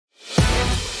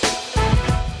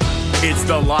It's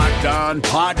the Locked On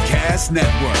Podcast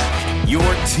Network, your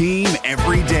team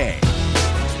every day.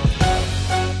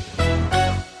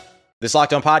 This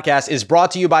Locked On Podcast is brought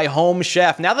to you by Home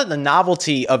Chef. Now that the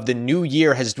novelty of the new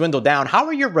year has dwindled down, how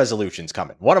are your resolutions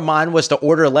coming? One of mine was to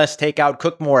order less takeout,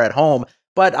 cook more at home,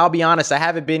 but I'll be honest, I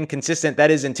haven't been consistent. That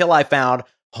is until I found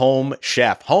Home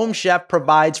Chef. Home Chef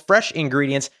provides fresh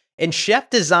ingredients and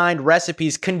chef-designed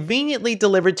recipes conveniently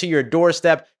delivered to your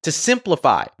doorstep to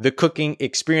simplify the cooking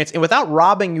experience and without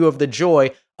robbing you of the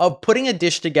joy of putting a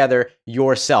dish together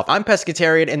yourself. I'm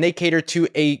pescatarian and they cater to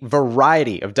a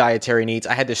variety of dietary needs.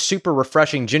 I had this super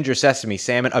refreshing ginger sesame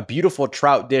salmon, a beautiful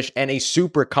trout dish, and a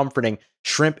super comforting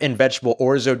shrimp and vegetable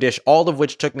orzo dish, all of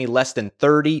which took me less than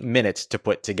 30 minutes to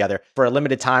put together. For a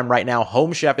limited time right now,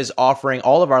 Home Chef is offering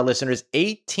all of our listeners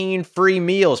 18 free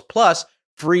meals plus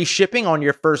free shipping on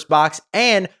your first box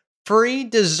and free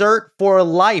dessert for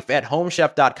life at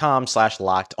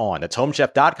homechef.com/lockedon. That's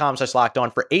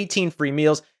homechef.com/lockedon for 18 free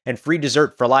meals and free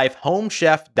dessert for life.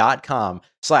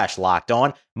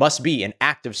 Homechef.com/lockedon. Must be an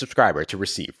active subscriber to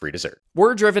receive free dessert.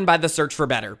 We're driven by the search for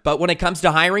better, but when it comes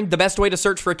to hiring, the best way to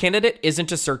search for a candidate isn't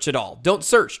to search at all. Don't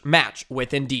search, match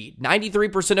with Indeed.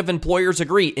 93% of employers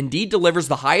agree Indeed delivers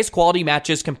the highest quality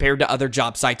matches compared to other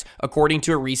job sites, according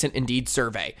to a recent Indeed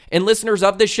survey. And listeners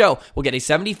of this show will get a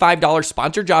 $75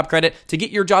 sponsored job credit to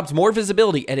get your jobs more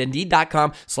visibility at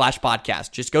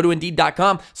Indeed.com/podcast. Just go to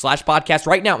Indeed.com/podcast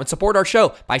right now and support our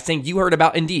show by saying you heard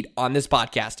about Indeed on this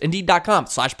podcast.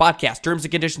 Indeed.com/podcast. Terms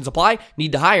and conditions apply.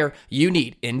 Need to hire? You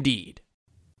need Indeed.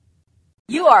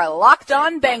 You are Locked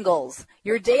On Bengals,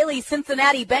 your daily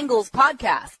Cincinnati Bengals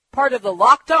podcast, part of the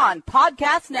Locked On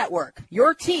Podcast Network,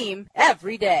 your team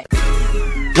every day.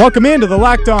 Welcome into the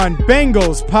Locked On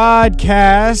Bengals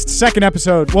podcast,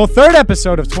 third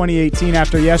episode of 2018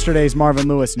 after yesterday's Marvin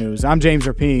Lewis news. I'm James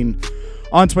Rapine.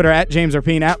 On Twitter, at James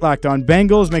Rapine, at Locked On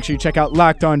Bengals. Make sure you check out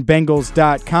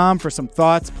LockedOnBengals.com for some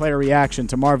thoughts, player reaction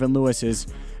to Marvin Lewis's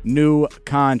new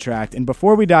contract. And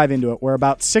before we dive into it, we're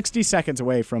about 60 seconds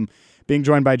away from being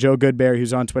joined by Joe Goodberry,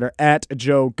 who's on Twitter, at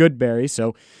Joe Goodberry.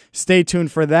 So stay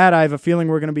tuned for that. I have a feeling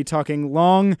we're going to be talking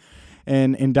long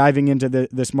and diving into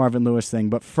this Marvin Lewis thing.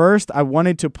 But first, I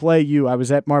wanted to play you. I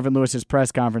was at Marvin Lewis's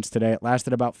press conference today. It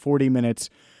lasted about 40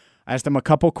 minutes. I asked him a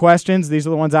couple questions. These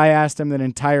are the ones I asked him. The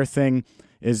entire thing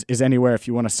is anywhere if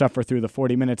you want to suffer through the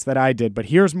 40 minutes that I did. But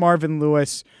here's Marvin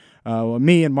Lewis,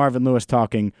 me and Marvin Lewis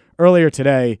talking earlier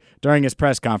today during his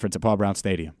press conference at Paul Brown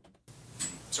Stadium.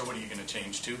 So what are you going to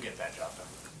change to get that job done?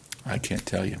 I can't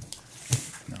tell you.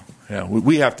 No. Yeah,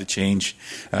 we have to change.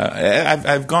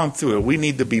 I've gone through it. We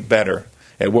need to be better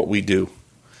at what we do.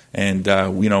 And,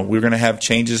 we're going to have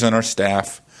changes on our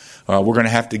staff. We're going to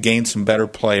have to gain some better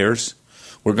players.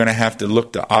 We're going to have to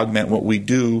look to augment what we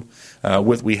do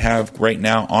with we have right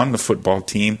now on the football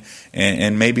team,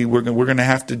 and maybe we're going to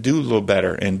have to do a little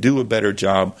better and do a better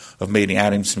job of maybe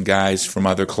adding some guys from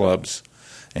other clubs.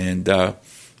 And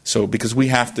so because we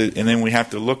have to, and then we have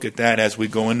to look at that as we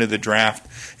go into the draft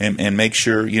and make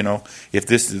sure, if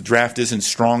the draft isn't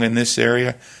strong in this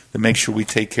area, then make sure we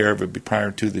take care of it prior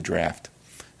to the draft.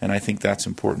 And I think that's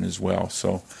important as well.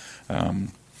 So,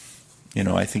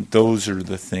 I think those are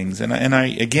the things. And I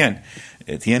again,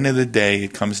 at the end of the day,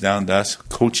 it comes down to us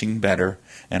coaching better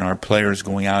and our players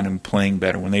going out and playing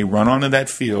better. When they run onto that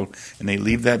field and they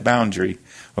leave that boundary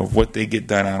of what they get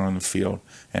done out on the field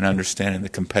and understanding the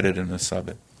competitiveness of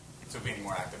it. So being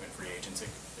more active in free agency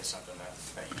is something that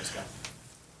you just got?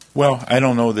 Well, I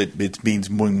don't know that it means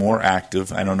being more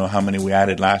active. I don't know how many we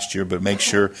added last year, but make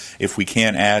sure if we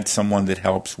can't add someone that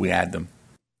helps, we add them.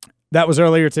 That was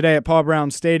earlier today at Paul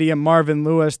Brown Stadium. Marvin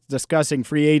Lewis discussing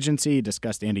free agency,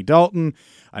 discussed Andy Dalton,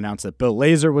 announced that Bill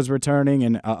Lazor was returning,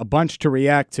 and a bunch to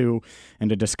react to and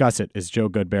to discuss it is Joe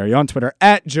Goodberry. On Twitter,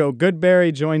 at Joe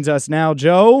Goodberry, joins us now.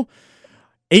 Joe,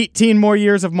 18 more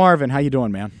years of Marvin. How you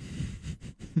doing, man?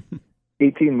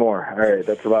 18 more. All right,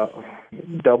 that's about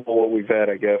double what we've had,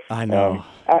 I guess. I know.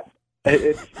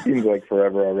 It seems like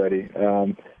forever already.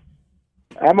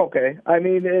 I'm okay. I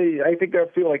mean, I think I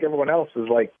feel like everyone else is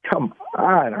like, come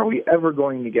on, are we ever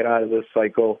going to get out of this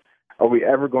cycle? Are we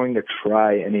ever going to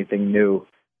try anything new?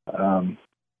 And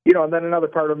then another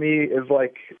part of me is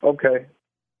like, okay,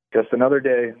 just another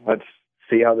day. Let's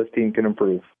see how this team can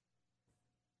improve.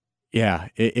 Yeah,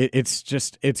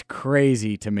 it's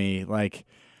crazy to me. Like,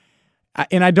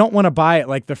 and I don't want to buy it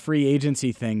like the free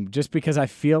agency thing just because I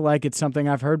feel like it's something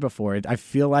I've heard before. I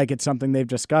feel like it's something they've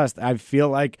discussed. I feel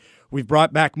like we've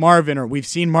brought back Marvin, or we've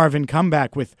seen Marvin come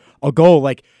back with a goal.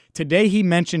 Like today he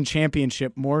mentioned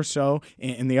championship more so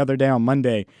in the other day on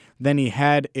Monday than he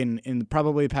had in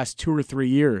probably the past 2 or 3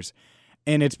 years.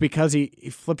 And it's because he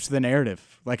flips the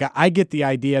narrative. Like, I get the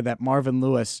idea that Marvin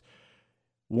Lewis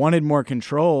wanted more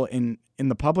control. In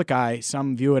the public eye,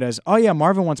 some view it as, oh, yeah,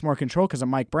 Marvin wants more control because of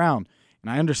Mike Brown.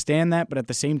 And I understand that, but at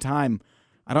the same time,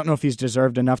 I don't know if he's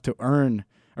deserved enough to earn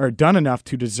or done enough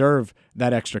to deserve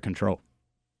that extra control.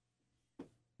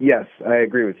 Yes, I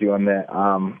agree with you on that.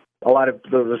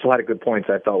 There's a lot of good points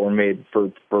I thought were made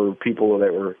for people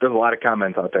that were. There's a lot of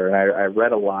comments out there, and I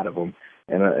read a lot of them.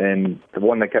 And the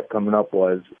one that kept coming up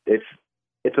was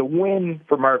it's a win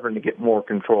for Marvin to get more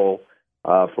control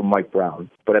from Mike Brown,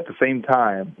 but at the same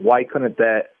time, why couldn't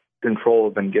that control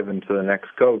have been given to the next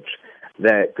coach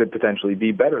that could potentially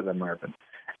be better than Marvin?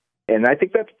 And I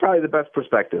think that's probably the best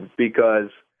perspective because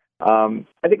I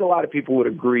think a lot of people would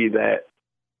agree that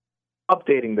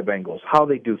updating the Bengals, how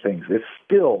they do things, is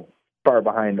still far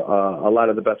behind a lot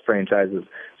of the best franchises.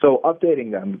 So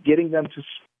updating them, getting them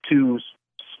to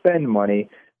spend money,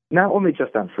 not only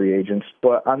just on free agents,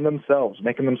 but on themselves,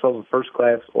 making themselves a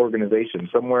first-class organization,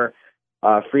 somewhere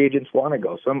free agents want to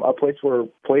go, a place where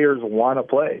players want to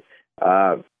play.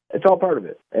 It's all part of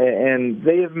it. And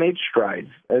they have made strides,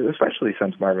 especially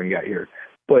since Marvin got here.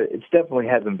 But it definitely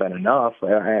hasn't been enough.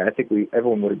 I think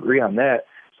everyone would agree on that.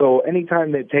 So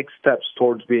anytime they take steps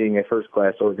towards being a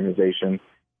first-class organization,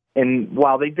 and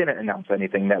while they didn't announce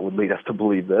anything that would lead us to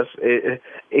believe this,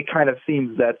 it kind of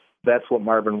seems that's what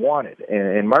Marvin wanted.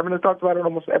 And Marvin has talked about it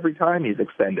almost every time he's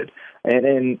extended.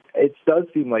 And it does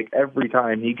seem like every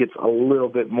time he gets a little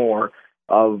bit more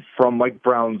from Mike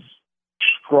Brown's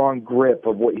strong grip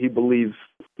of what he believes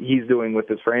he's doing with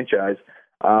this franchise.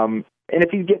 And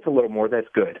if he gets a little more, that's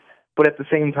good. But at the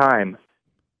same time,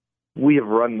 we have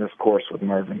run this course with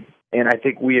Marvin. And I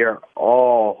think we are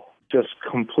all just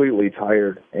completely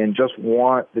tired and just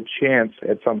want the chance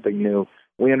at something new.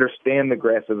 We understand the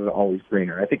grass isn't always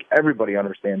greener. I think everybody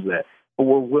understands that. But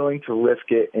we're willing to risk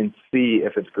it and see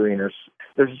if it's greener.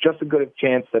 There's just a good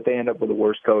chance that they end up with a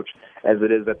worse coach as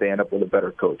it is that they end up with a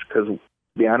better coach. Because, to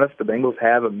be honest, the Bengals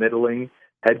have a middling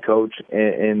head coach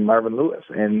in Marvin Lewis.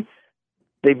 And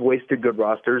they've wasted good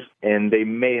rosters, and they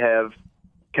may have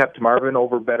kept Marvin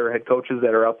over better head coaches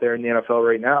that are out there in the NFL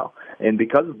right now. And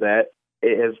because of that,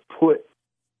 it has put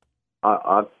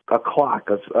a clock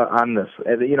on this.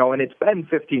 And it's been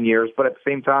 15 years, but at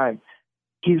the same time,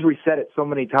 he's reset it so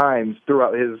many times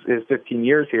throughout his 15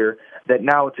 years here that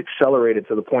now it's accelerated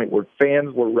to the point where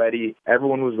fans were ready,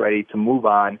 everyone was ready to move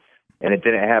on, and it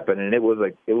didn't happen. And it was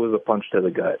a punch to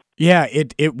the gut. Yeah,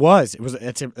 it was.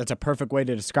 It's a perfect way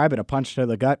to describe it, a punch to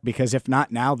the gut, because if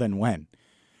not now, then when?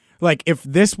 Like, if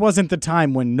this wasn't the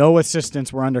time when no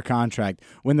assistants were under contract,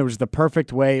 when there was the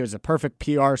perfect way, it was a perfect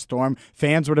PR storm,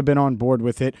 fans would have been on board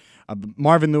with it.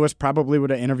 Marvin Lewis probably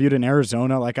would have interviewed in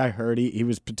Arizona, like I heard he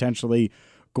was potentially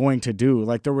going to do.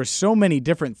 Like, there were so many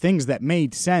different things that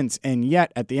made sense, and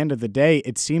yet, at the end of the day,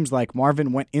 it seems like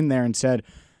Marvin went in there and said,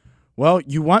 well,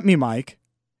 you want me, Mike,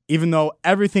 even though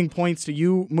everything points to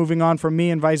you moving on from me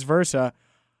and vice versa,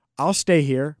 I'll stay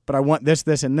here, but I want this,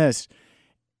 this, and this.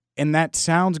 And that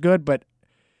sounds good, but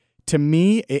to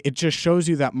me, it just shows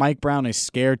you that Mike Brown is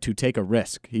scared to take a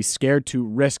risk. He's scared to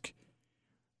risk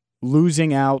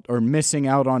losing out or missing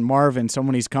out on Marvin,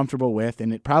 someone he's comfortable with,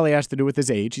 and it probably has to do with his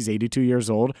age. He's 82 years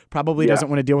old, probably doesn't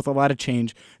want to deal with a lot of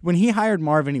change. When he hired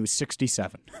Marvin, he was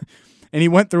 67, and he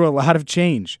went through a lot of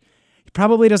change. He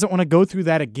probably doesn't want to go through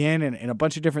that again and a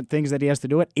bunch of different things that he has to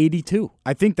do at 82.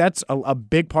 I think that's a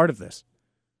big part of this.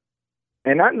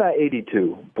 And I'm not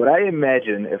 82, but I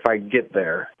imagine if I get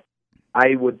there,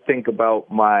 I would think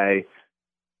about my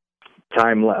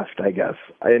time left, I guess.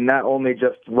 And not only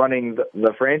just running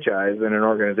the franchise in an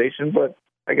organization, but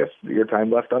I guess your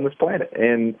time left on this planet.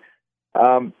 And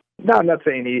no, I'm not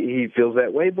saying he feels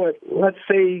that way, but let's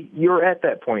say you're at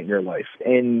that point in your life.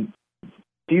 And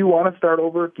do you want to start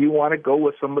over? Do you want to go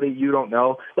with somebody you don't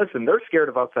know? Listen, they're scared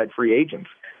of outside free agents.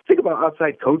 Think about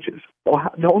outside coaches.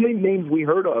 The only names we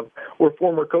heard of were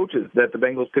former coaches that the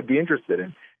Bengals could be interested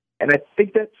in. And I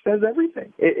think that says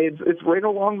everything. It's right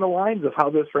along the lines of how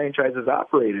this franchise is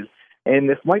operated. And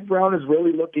if Mike Brown is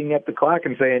really looking at the clock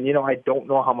and saying, I don't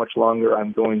know how much longer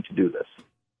I'm going to do this,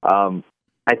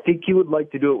 I think he would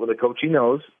like to do it with a coach he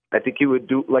knows. I think he would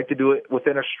like to do it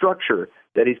within a structure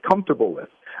that he's comfortable with.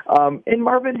 And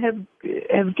Marvin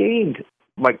has gained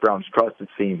Mike Brown's trust, it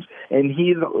seems. And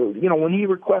he's, when he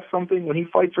requests something, when he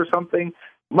fights for something,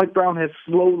 Mike Brown has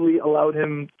slowly allowed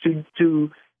him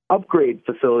to upgrade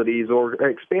facilities or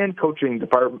expand coaching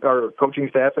department or coaching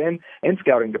staff and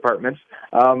scouting departments.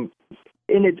 And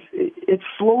it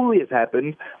slowly has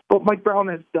happened, but Mike Brown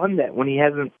has done that when he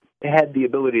hasn't had the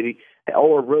ability to,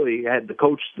 or really had the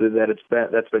coach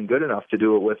that's been good enough to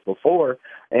do it with before,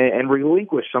 and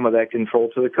relinquish some of that control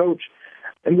to the coach.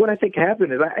 And what I think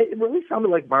happened is it really sounded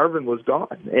like Marvin was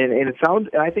gone, and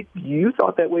I think you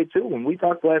thought that way too when we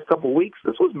talked the last couple of weeks.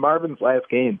 This was Marvin's last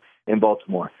game in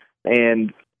Baltimore,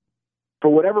 and for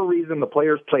whatever reason, the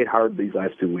players played hard these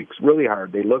last 2 weeks, really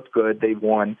hard. They looked good. They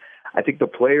won. I think the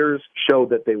players showed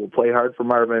that they will play hard for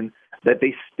Marvin, that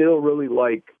they still really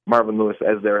like Marvin Lewis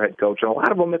as their head coach. And a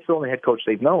lot of them, it's the only head coach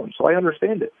they've known, so I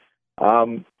understand it.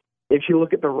 If you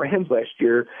look at the Rams last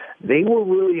year, they were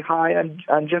really high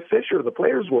on Jeff Fisher. The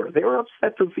players were. They were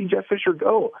upset to see Jeff Fisher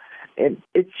go. And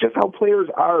it's just how players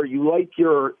are. You like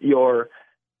your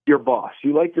boss.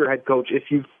 You like your head coach if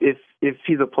he's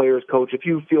a player's coach, if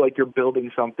you feel like you're building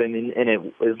something and it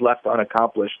is left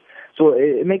unaccomplished. So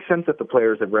it makes sense that the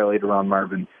players have rallied around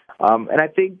Marvin. And I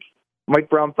think Mike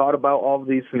Brown thought about all of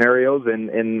these scenarios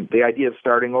and the idea of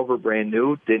starting over brand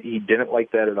new. He didn't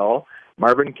like that at all.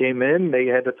 Marvin came in. They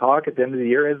had to talk at the end of the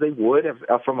year as they would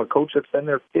from a coach that's been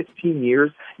there 15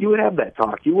 years. You would have that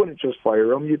talk. You wouldn't just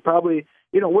fire him. You'd probably,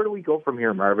 where do we go from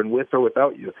here, Marvin, with or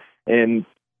without you? And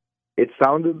it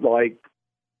sounded like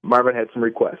Marvin had some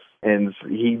requests, and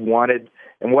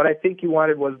what I think he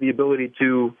wanted was the ability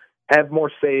to have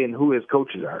more say in who his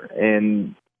coaches are.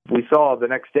 And we saw the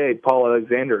next day Paul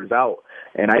Alexander is out,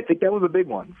 and I think that was a big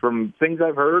one. From things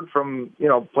I've heard from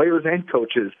players and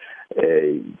coaches,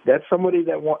 that's somebody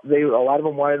that a lot of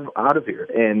them wanted out of here,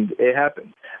 and it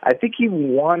happened. I think he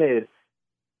wanted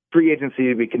free agency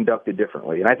to be conducted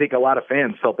differently, and I think a lot of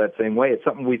fans felt that same way. It's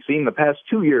something we've seen the past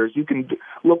 2 years. You can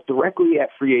look directly at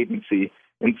free agency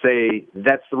and say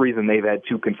that's the reason they've had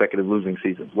 2 consecutive losing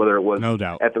seasons, whether it was no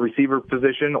doubt at the receiver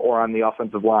position or on the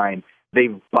offensive line.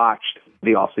 They've botched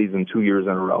the offseason 2 years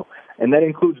in a row. And that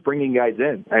includes bringing guys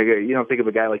in. Think of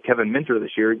a guy like Kevin Minter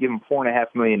this year, give him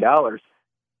 $4.5 million,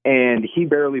 and he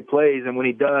barely plays. And when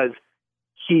he does,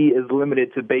 he is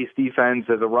limited to base defense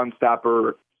as a run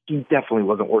stopper. He definitely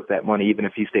wasn't worth that money, even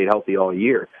if he stayed healthy all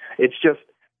year. It's just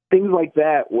things like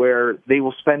that where they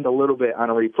will spend a little bit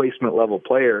on a replacement level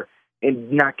player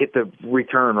and not get the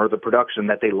return or the production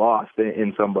that they lost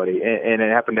in somebody. And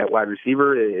it happened at wide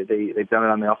receiver. They've done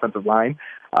it on the offensive line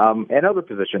and other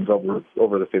positions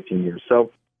over the 15 years.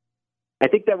 So I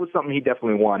think that was something he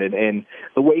definitely wanted. And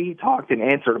the way he talked and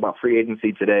answered about free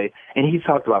agency today, and he's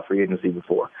talked about free agency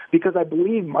before, because I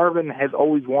believe Marvin has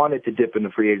always wanted to dip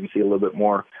into free agency a little bit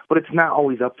more, but it's not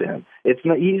always up to him.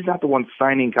 He's not the one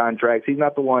signing contracts. He's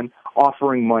not the one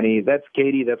offering money. That's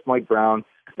Katie. That's Mike Brown.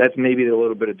 That's maybe a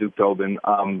little bit of Duke Tobin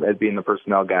as being the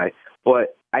personnel guy.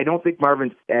 But I don't think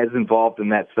Marvin's as involved in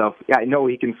that stuff. Yeah, I know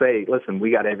he can say, listen,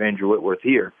 we got to have Andrew Whitworth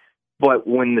here. But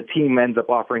when the team ends up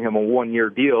offering him a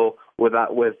 1-year deal with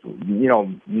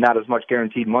not as much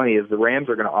guaranteed money as the Rams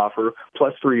are going to offer,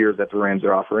 plus 3 years that the Rams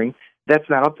are offering, that's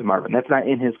not up to Marvin. That's not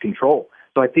in his control.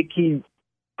 So I think he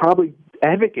probably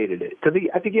advocated it because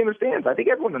I think he understands. I think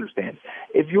everyone understands.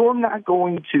 If you're not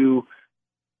going to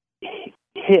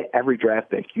hit every draft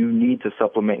pick, you need to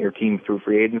supplement your team through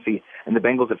free agency, and the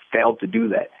Bengals have failed to do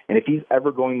that. And if he's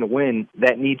ever going to win,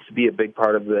 that needs to be a big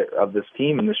part of this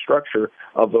team and the structure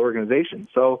of the organization.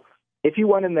 So if he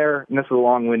went in there, and this is a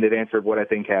long-winded answer of what I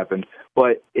think happened,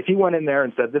 but if he went in there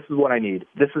and said, this is what I need,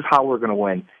 this is how we're going to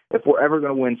win, if we're ever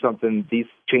going to win something, these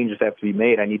changes have to be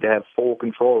made. I need to have full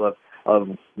control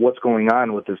of what's going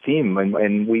on with this team,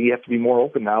 and we have to be more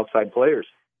open to outside players.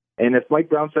 And if Mike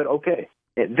Brown said, okay,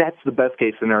 that's the best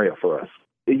case scenario for us.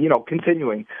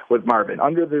 Continuing with Marvin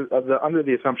under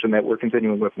the assumption that we're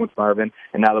continuing with Marvin,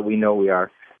 and now that we know we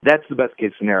are, that's the best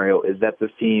case scenario. Is that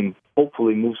this team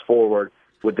hopefully moves forward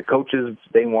with the coaches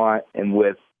they want and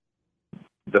with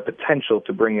the potential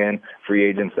to bring in free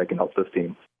agents that can help this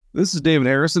team. This is David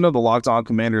Harrison of the Locked On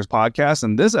Commanders podcast,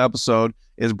 and this episode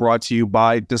is brought to you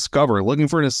by Discover. Looking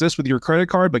for an assist with your credit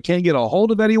card but can't get a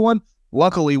hold of anyone?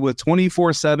 Luckily, with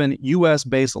 24/7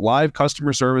 U.S.-based live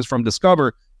customer service from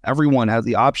Discover, everyone has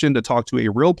the option to talk to a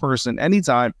real person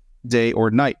anytime, day or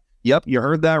night. Yep, you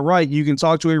heard that right. You can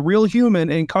talk to a real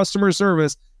human in customer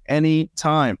service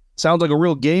anytime. Sounds like a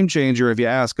real game changer if you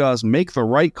ask us. Make the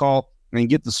right call and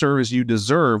get the service you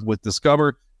deserve with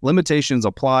Discover. Limitations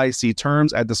apply. See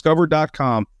terms at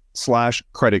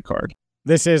discover.com/creditcard.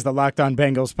 This is the Locked On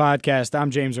Bengals podcast.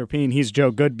 I'm James Rapien. He's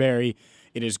Joe Goodberry.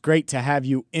 It is great to have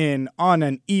you in on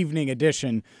an evening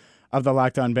edition of the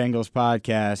Locked On Bengals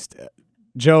podcast.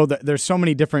 Joe, there's so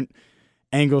many different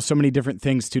angles, so many different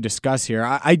things to discuss here.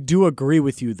 I do agree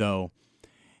with you, though,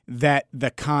 that the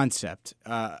concept,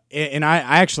 and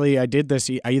I did this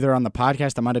either on the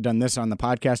podcast, I might have done this on the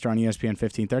podcast or on ESPN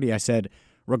 1530. I said,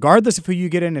 regardless of who you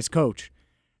get in as coach,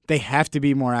 they have to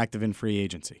be more active in free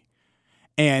agency.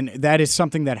 And that is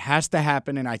something that has to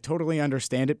happen, and I totally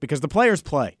understand it because the players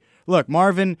play. Look,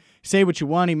 Marvin, say what you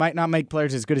want. He might not make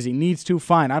players as good as he needs to.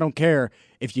 Fine, I don't care.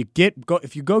 If you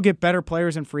go get better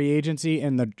players in free agency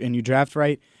and you draft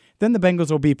right, then the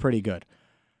Bengals will be pretty good.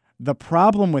 The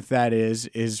problem with that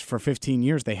is for 15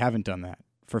 years they haven't done that.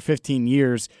 For 15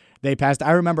 years they passed.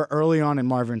 I remember early on in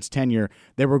Marvin's tenure,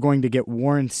 they were going to get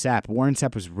Warren Sapp. Warren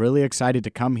Sapp was really excited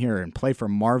to come here and play for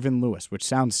Marvin Lewis, which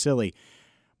sounds silly.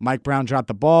 Mike Brown dropped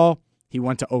the ball. He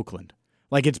went to Oakland.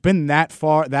 Like, it's been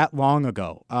that long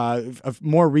ago.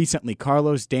 More recently,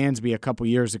 Carlos Dansby a couple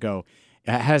years ago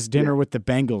has dinner with the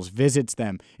Bengals, visits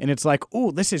them, and it's like,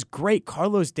 oh, this is great,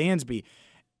 Carlos Dansby.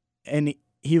 And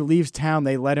he leaves town.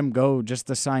 They let him go just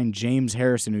to sign James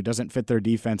Harrison, who doesn't fit their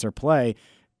defense or play.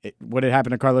 What had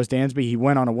happened to Carlos Dansby? He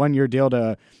went on a one-year deal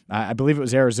to, I believe it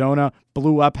was Arizona,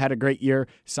 blew up, had a great year,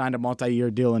 signed a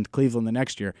multi-year deal in Cleveland the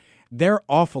next year. They're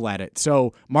awful at it.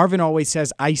 So Marvin always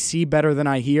says, I see better than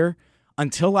I hear.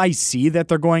 Until I see that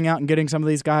they're going out and getting some of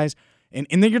these guys, and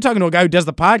then you're talking to a guy who does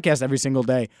the podcast every single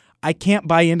day, I can't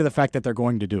buy into the fact that they're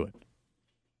going to do it.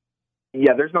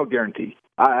 Yeah, there's no guarantee.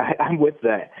 I'm with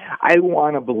that. I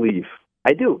want to believe.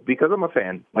 I do, because I'm a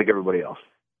fan like everybody else.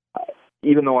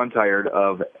 Even though I'm tired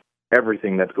of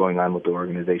everything that's going on with the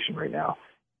organization right now,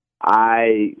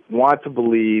 I want to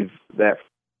believe that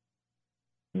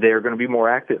they're going to be more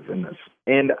active in this.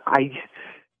 And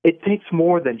it takes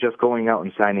more than just going out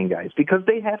and signing guys, because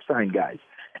they have signed guys,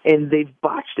 and they've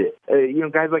botched it.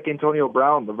 Guys like Antonio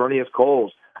Brown, Lavernius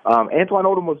Coles. Antoine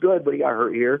Odom was good, but he got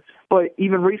hurt here. But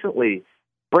even recently,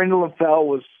 Brandon LaFell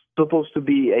was supposed to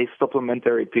be a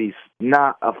supplementary piece,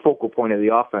 not a focal point of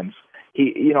the offense.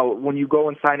 When you go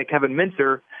and sign a Kevin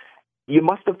Minter, you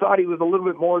must have thought he was a little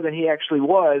bit more than he actually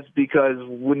was, because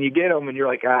when you get him and you're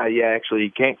like, actually he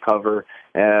can't cover,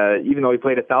 even though he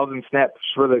played 1,000 snaps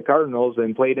for the Cardinals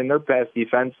and played in their pass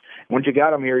defense, once you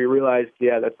got him here, you realize,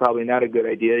 that's probably not a good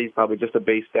idea. He's probably just a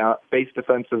base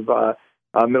defensive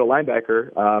middle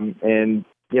linebacker, and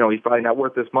he's probably not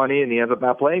worth this money, and he ends up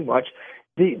not playing much.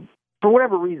 For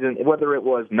whatever reason, whether it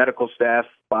was medical staff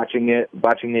botching the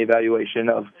evaluation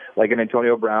of like an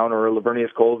Antonio Brown or a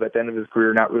Lavernius Coles at the end of his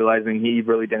career, not realizing he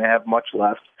really didn't have much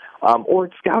left, or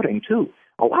it's scouting too.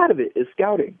 A lot of it is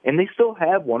scouting, and they still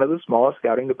have one of the smallest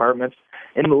scouting departments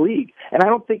in the league. And I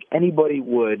don't think anybody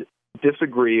would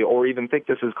disagree or even think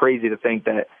this is crazy to think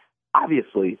that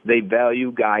obviously they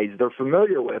value guys they're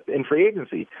familiar with in free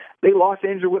agency. They lost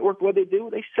Andrew Whitworth. What did they do?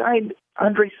 They signed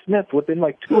Andre Smith within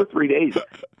like 2 or 3 days.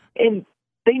 And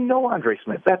they know Andre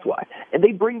Smith, that's why. And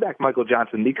they bring back Michael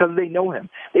Johnson because they know him.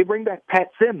 They bring back Pat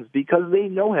Sims because they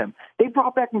know him. They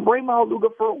brought back Ray Maluga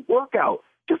for a workout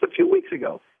just a few weeks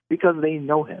ago because they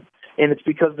know him. And it's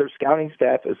because their scouting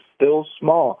staff is still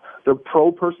small. Their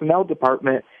pro personnel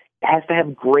department has to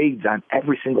have grades on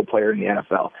every single player in the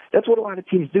NFL. That's what a lot of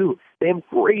teams do. They have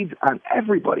grades on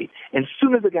everybody. And as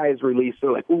soon as the guy is released,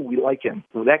 they're like, we like him.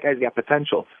 Well, that guy's got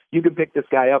potential. You can pick this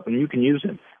guy up and you can use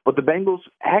him. But the Bengals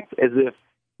act as if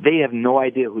they have no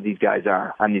idea who these guys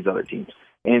are on these other teams.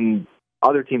 And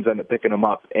other teams end up picking them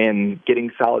up and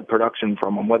getting solid production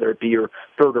from them, whether it be your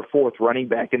third or fourth running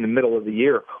back in the middle of the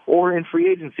year or in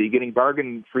free agency, getting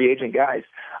bargain free agent guys.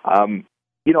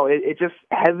 It just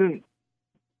hasn't.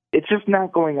 It's just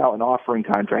not going out and offering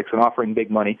contracts and offering big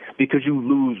money, because you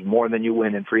lose more than you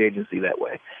win in free agency that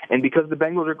way. And because the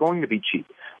Bengals are going to be cheap,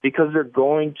 because they're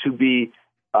going to be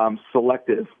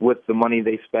selective with the money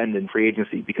they spend in free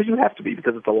agency, because you have to be,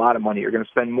 because it's a lot of money. You're going to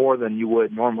spend more than you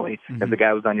would normally if the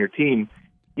guy was on your team.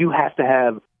 You have to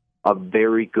have a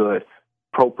very good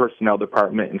pro personnel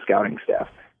department and scouting staff.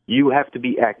 You have to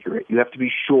be accurate. You have to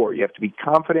be sure. You have to be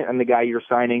confident in the guy you're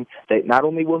signing that not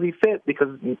only will he fit, because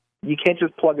you can't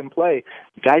just plug and play.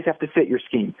 Guys have to fit your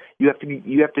scheme. You have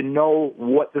to know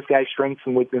what this guy's strengths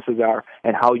and weaknesses are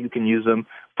and how you can use them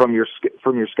from your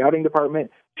scouting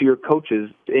department to your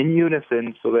coaches in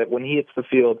unison, so that when he hits the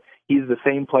field, he's the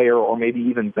same player or maybe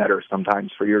even better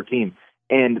sometimes for your team.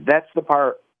 And that's the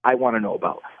part I want to know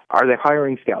about. Are they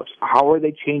hiring scouts? How are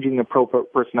they changing the pro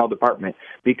personnel department?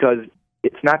 Because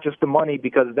it's not just the money,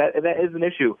 because that is an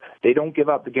issue. They don't give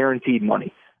out the guaranteed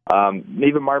money.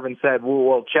 Even Marvin said,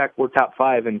 we'll check, we're top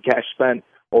 5 in cash spent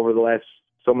over the last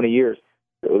so many years.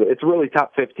 It's really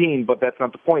top 15, but that's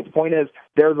not the point. The point is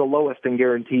they're the lowest in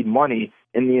guaranteed money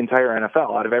in the entire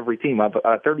NFL out of every team. Out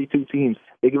of 32 teams,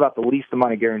 they give out the least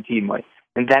amount of guaranteed money.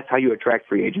 And that's how you attract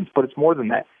free agents. But it's more than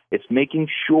that. It's making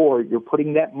sure you're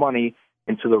putting that money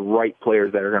into the right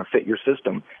players that are going to fit your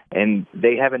system. And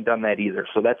they haven't done that either.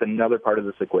 So that's another part of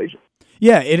this equation.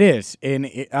 Yeah, it is. And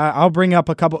I'll bring up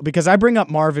a couple, because I bring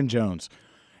up Marvin Jones.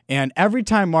 And every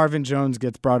time Marvin Jones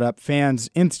gets brought up, fans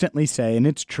instantly say, and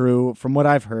it's true from what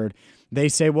I've heard, they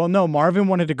say, well, no, Marvin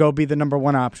wanted to go be the number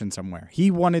one option somewhere.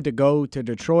 He wanted to go to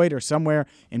Detroit or somewhere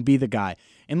and be the guy.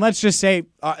 And let's just say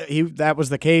that was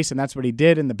the case, and that's what he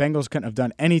did, and the Bengals couldn't have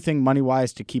done anything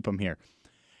money-wise to keep him here.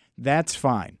 That's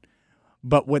fine.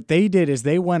 But what they did is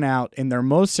they went out, and their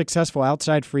most successful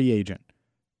outside free agent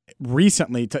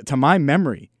recently, to my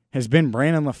memory, has been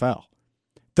Brandon LaFell.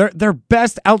 Their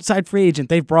best outside free agent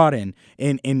they've brought in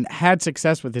and had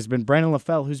success with has been Brandon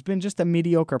LaFell, who's been just a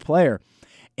mediocre player.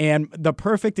 And the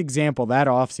perfect example that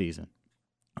offseason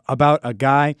about a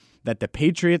guy that the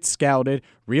Patriots scouted,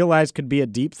 realized could be a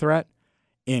deep threat,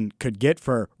 and could get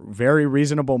for very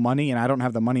reasonable money, and I don't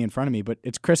have the money in front of me, but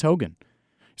it's Chris Hogan.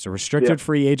 He's a restricted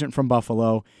free agent from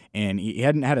Buffalo, and he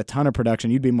hadn't had a ton of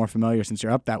production. You'd be more familiar since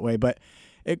you're up that way, but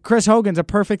Chris Hogan's a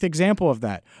perfect example of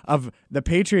that, of the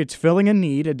Patriots filling a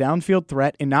need, a downfield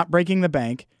threat, and not breaking the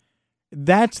bank.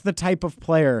 That's the type of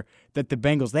player that the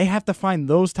Bengals, they have to find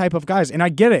those type of guys. And I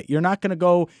get it. You're not going to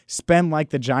go spend like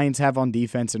the Giants have on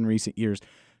defense in recent years.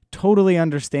 Totally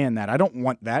understand that. I don't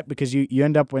want that because you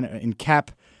end up in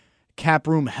cap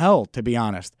room hell, to be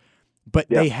honest. But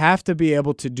they have to be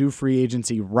able to do free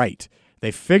agency right.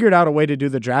 They figured out a way to do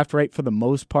the draft right for the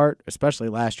most part, especially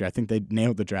last year. I think they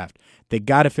nailed the draft. They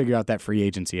got to figure out that free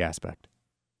agency aspect.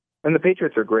 And the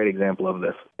Patriots are a great example of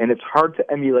this. And it's hard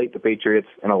to emulate the Patriots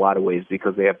in a lot of ways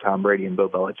because they have Tom Brady and Bill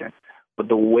Belichick. But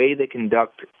the way they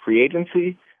conduct free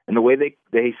agency and the way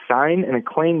they sign and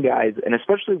acclaim guys, and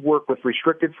especially work with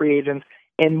restricted free agents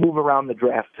and move around the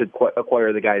draft to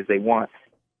acquire the guys they want,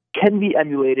 can be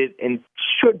emulated and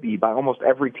should be by almost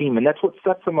every team. And that's what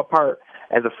sets them apart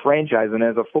as a franchise and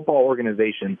as a football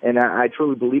organization. And I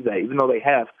truly believe that, even though they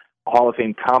have a Hall of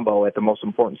Fame combo at the most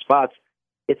important spots,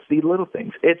 it's the little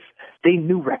things. They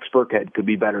knew Rex Burkhead could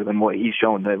be better than what he's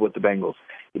shown with the Bengals.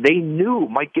 They knew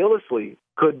Mike Gillislee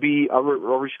could be a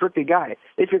restricted guy.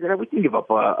 They figured out we can give up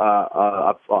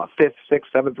a fifth,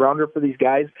 sixth, seventh rounder for these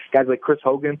guys like Chris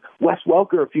Hogan, Wes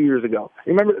Welker a few years ago.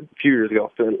 Remember, a few years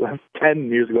ago, 10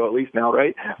 years ago at least now,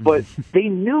 right? But they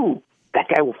knew that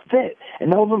guy will fit. And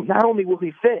not only will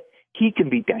he fit, he can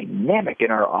be dynamic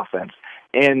in our offense.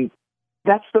 And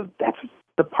that's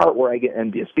the part where I get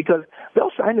envious, because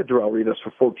they'll sign a Darrelle Revis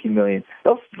for $14 million.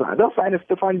 They'll sign a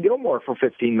Stephon Gilmore for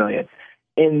 $15 million.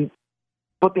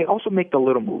 But they also make the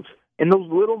little moves. And those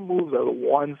little moves are the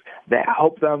ones that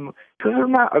help them, because they're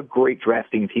not a great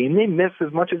drafting team. They miss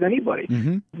as much as anybody.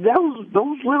 Mm-hmm.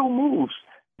 Those little moves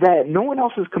that no one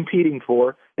else is competing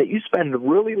for, that you spend a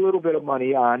really little bit of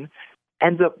money on,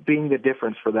 ends up being the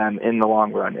difference for them in the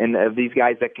long run. And these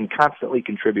guys that can constantly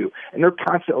contribute. And they're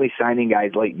constantly signing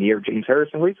guys like near James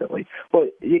Harrison recently.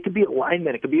 But it could be a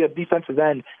lineman. It could be a defensive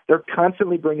end. They're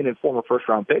constantly bringing in former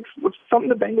first-round picks, which is something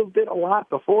the Bengals did a lot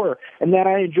before, and that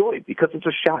I enjoy because it's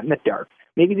a shot in the dark.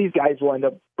 Maybe these guys will end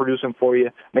up producing for you.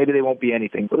 Maybe they won't be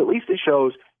anything. But at least it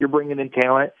shows you're bringing in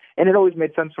talent. And it always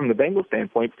made sense from the Bengals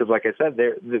standpoint because, like I said,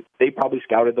 they probably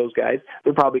scouted those guys.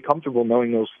 They're probably comfortable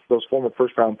knowing those former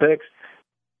first-round picks,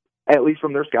 at least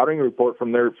from their scouting report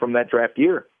from that draft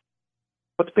year.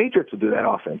 But the Patriots will do that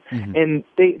often. Mm-hmm. And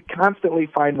they constantly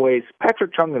find ways.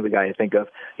 Patrick Chung is the guy I think of.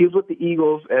 He was with the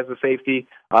Eagles as a safety.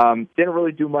 Didn't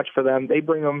really do much for them. They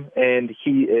bring him, and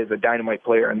he is a dynamite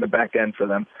player in the back end for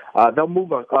them. They'll move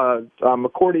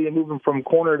McCourty and move him from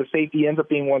corner to safety. He ends up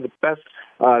being one of the best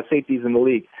safeties in the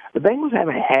league. The Bengals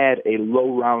haven't had a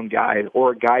low-round guy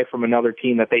or a guy from another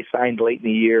team that they signed late in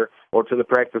the year or to the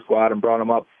practice squad and brought him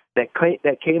up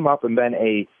that came up and been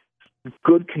a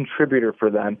good contributor for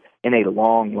them in a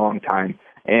long, long time.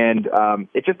 And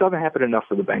it just doesn't happen enough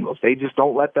for the Bengals. They just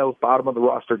don't let those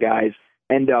bottom-of-the-roster guys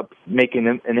end up making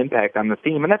an impact on the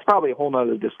team. And that's probably a whole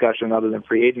other discussion other than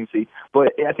free agency.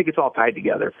 But I think it's all tied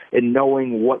together in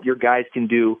knowing what your guys can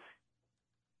do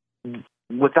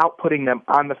without putting them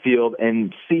on the field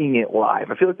and seeing it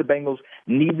live. I feel like the Bengals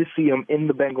need to see them in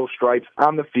the Bengals stripes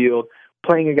on the field,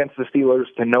 playing against the Steelers,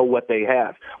 to know what they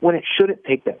have, when it shouldn't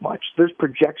take that much. There's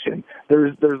projection.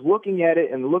 There's looking at it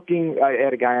and looking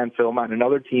at a guy on film on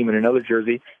another team in another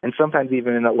jersey, and sometimes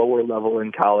even in a lower level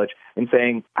in college, and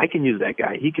saying, I can use that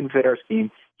guy. He can fit our scheme.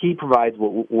 He provides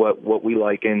what we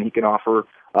like, and he can offer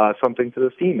something to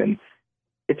this team. And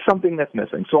it's something that's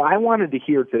missing. So I wanted to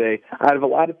hear today, out of a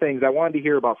lot of things, I wanted to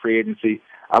hear about free agency.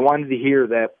 I wanted to hear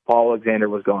that Paul Alexander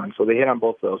was gone. So they hit on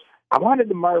both of those. I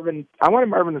wanted Marvin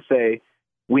to say,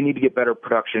 we need to get better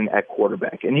production at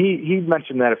quarterback. And he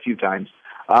mentioned that a few times.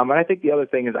 And I think the other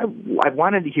thing is I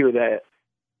wanted to hear that,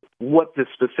 what the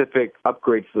specific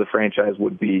upgrades to the franchise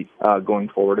would be going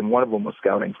forward. And one of them was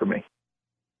scouting for me.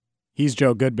 He's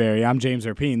Joe Goodberry. I'm James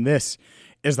Erpine. This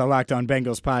is the Locked On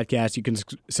Bengals podcast. You can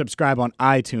subscribe on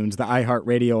iTunes, the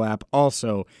iHeartRadio app,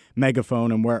 also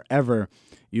Megaphone, and wherever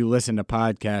you listen to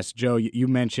podcasts. Joe, you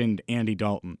mentioned Andy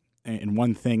Dalton, and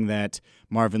one thing that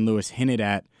Marvin Lewis hinted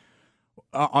at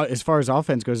as far as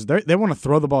offense goes, they want to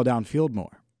throw the ball downfield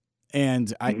more.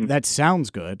 And that sounds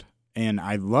good, and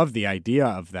I love the idea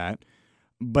of that.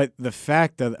 But the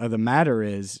fact of the matter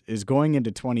is going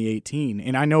into 2018,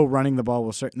 and I know running the ball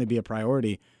will certainly be a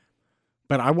priority,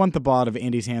 but I want the ball out of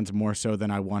Andy's hands more so than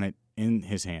I want it in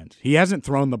his hands. He hasn't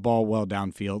thrown the ball well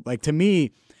downfield. Like, to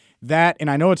me, that, and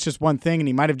I know it's just one thing, and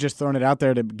he might have just thrown it out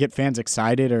there to get fans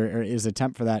excited or his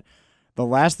attempt for that. The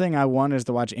last thing I want is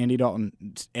to watch Andy Dalton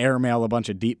airmail a bunch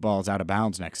of deep balls out of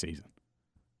bounds next season.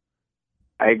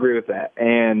 I agree with that.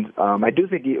 And I do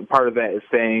think part of that is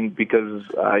saying because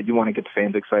you want to get the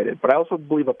fans excited. But I also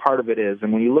believe a part of it is,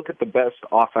 and when you look at the best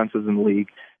offenses in the league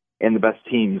and the best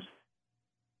teams,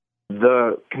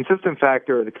 the consistent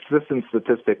factor, the consistent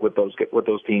statistic with those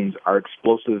teams are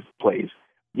explosive plays.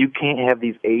 You can't have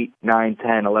these 8, 9,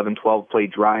 10, 11, 12 play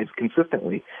drives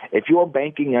consistently. If you're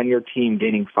banking on your team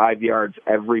gaining 5 yards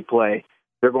every play,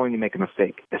 they're going to make a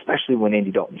mistake, especially when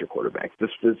Andy Dalton's your quarterback.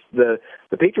 The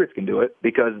Patriots can do it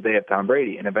because they have Tom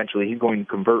Brady, and eventually he's going to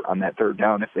convert on that third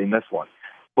down if they miss one.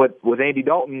 But with Andy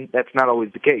Dalton, that's not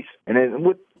always the case. And then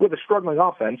with a struggling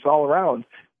offense all around,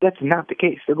 that's not the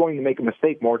case. They're going to make a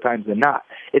mistake more times than not.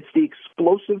 It's the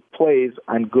explosive plays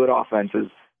on good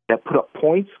offenses that put up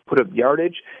points, put up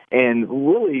yardage, and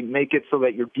really make it so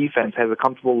that your defense has a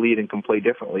comfortable lead and can play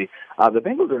differently. The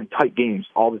Bengals are in tight games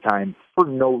all the time for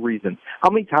no reason. How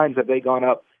many times have they gone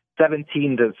up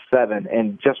 17-7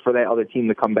 and just for that other team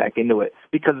to come back into it?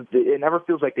 Because it never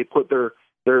feels like they put their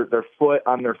foot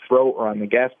on their throat or on the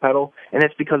gas pedal, and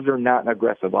it's because they're not an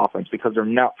aggressive offense, because they're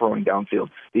not throwing downfield,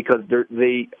 because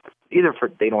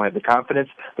they don't have the confidence,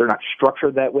 they're not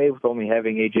structured that way with only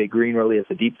having A.J. Green really as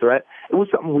a deep threat. It was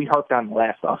something we harped on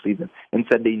last offseason and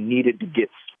said they needed to get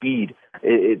speed.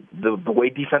 The way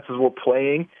defenses were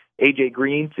playing A.J.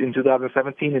 Green in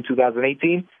 2017 and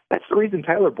 2018, that's the reason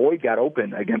Tyler Boyd got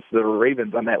open against the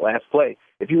Ravens on that last play.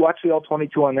 If you watch the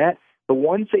All-22 on that, the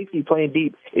one safety playing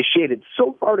deep is shaded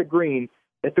so far to Green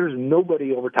that there's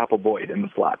nobody over top of Boyd in the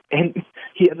slot. And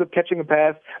he ends up catching a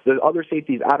pass. The other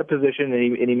safety's out of position,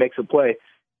 and he makes a play.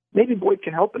 Maybe Boyd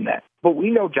can help in that. But we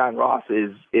know John Ross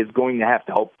is going to have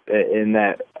to help in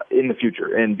that in the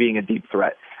future and being a deep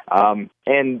threat.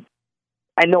 And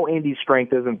I know Andy's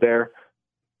strength isn't there,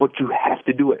 but you have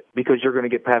to do it because you're going to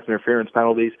get pass interference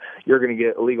penalties. You're going to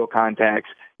get illegal contacts.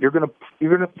 You're going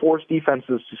to force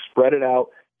defenses to spread it out,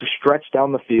 to stretch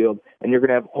down the field, and you're going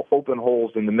to have open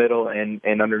holes in the middle and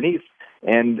underneath.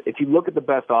 And if you look at the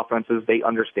best offenses, they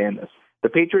understand this. The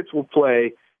Patriots will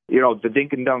play, the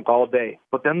dink and dunk all day,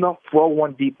 but then they'll throw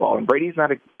one deep ball. And Brady's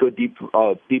not a good deep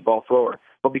ball thrower.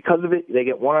 But because of it, they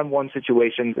get one-on-one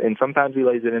situations, and sometimes he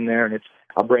lays it in there, and it's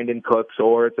a Brandon Cooks,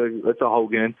 or it's a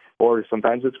Hogan, or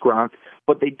sometimes it's Gronk.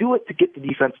 But they do it to get the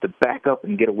defense to back up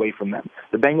and get away from them.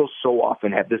 The Bengals so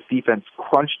often have this defense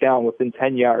crunch down within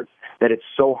 10 yards that it's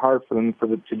so hard for them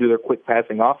to do their quick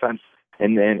passing offense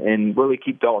and really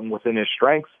keep Dalton within his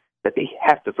strengths that they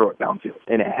have to throw it downfield.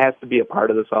 And it has to be a part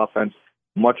of this offense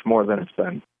much more than it's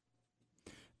been.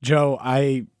 Joe,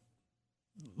 I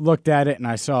looked at it and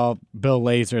I saw Bill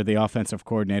Lazor, the offensive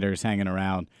coordinator, is hanging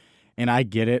around, and I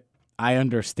get it. I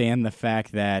understand the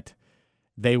fact that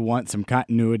they want some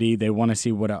continuity. They want to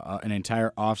see what an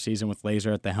entire offseason with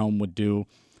Lazor at the helm would do.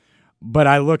 But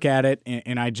I look at it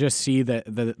and I just see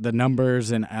the numbers,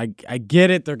 and I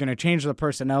get it. They're going to change the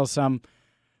personnel some.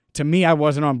 To me, I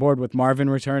wasn't on board with Marvin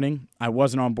returning. I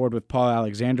wasn't on board with Paul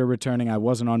Alexander returning. I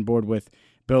wasn't on board with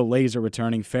Bill Lazor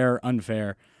returning. Fair,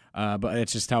 unfair. But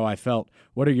it's just how I felt.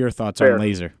 What are your thoughts on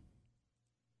Lazor?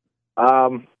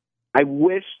 I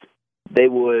wished they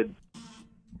would,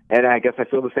 and I guess I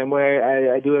feel the same way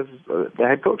I do as the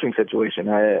head coaching situation.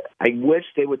 I wish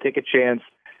they would take a chance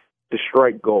to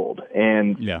strike gold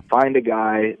and find a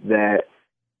guy that,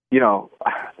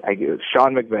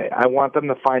 Sean McVay. I want them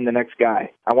to find the next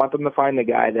guy. I want them to find the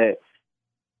guy that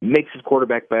makes his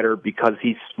quarterback better because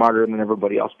he's smarter than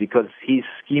everybody else, because he's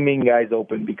scheming guys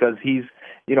open, because he's,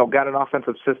 got an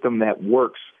offensive system that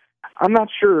works. I'm not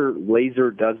sure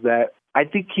Lazor does that. I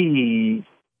think he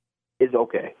is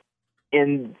okay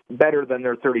and better than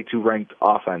their 32 ranked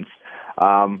offense.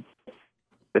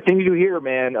 The things you hear,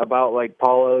 man, about like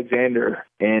Paul Alexander,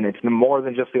 and it's more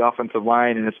than just the offensive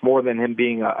line, and it's more than him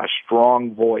being a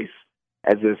strong voice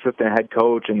as an assistant head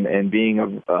coach and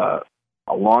being a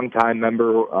longtime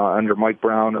member under Mike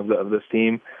Brown of this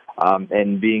team,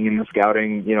 and being in the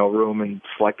scouting room and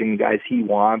selecting guys he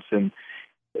wants. And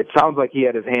it sounds like he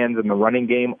had his hands in the running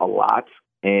game a lot,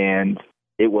 and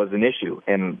it was an issue,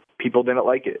 and people didn't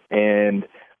like it. And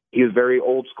he was very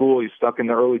old school. He was stuck in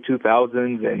the early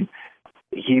 2000s, and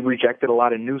he rejected a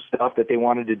lot of new stuff that they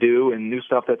wanted to do and new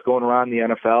stuff that's going around in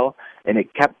the NFL, and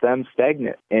it kept them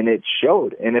stagnant, and it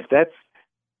showed. And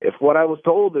if what I was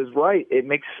told is right, it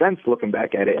makes sense looking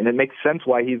back at it, and it makes sense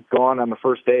why he's gone on the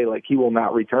first day, like he will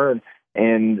not return.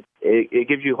 And it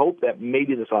gives you hope that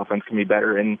maybe this offense can be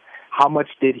better. And how much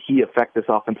did he affect this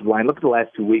offensive line? Look at the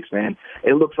last 2 weeks, man.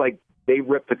 It looks like they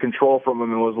ripped the control from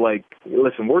him and was like,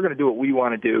 listen, we're going to do what we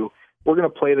want to do. We're going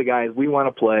to play the guys we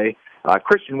want to play.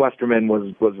 Christian Westerman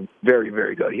was very,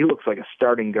 very good. He looks like a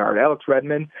starting guard. Alex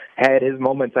Redmond had his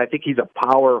moments. I think he's a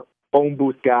power phone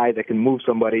booth guy that can move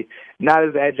somebody. Not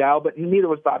as agile, but neither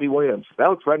was Bobby Williams.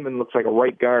 Alex Redmond looks like a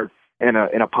right guard in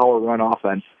a power run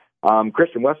offense.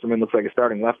 Christian Westerman looks like a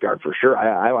starting left guard for sure.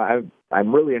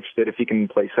 I'm really interested if he can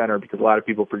play center because a lot of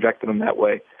people projected him that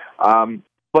way.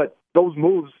 But those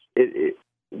moves,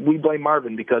 we blame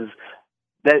Marvin because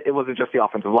that it wasn't just the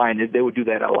offensive line. They would do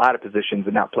that at a lot of positions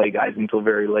and not play guys until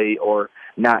very late or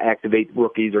not activate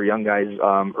rookies or young guys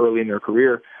early in their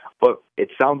career. But it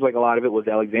sounds like a lot of it was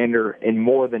Alexander and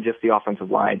more than just the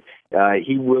offensive line.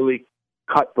 He really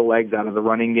cut the legs out of the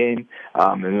running game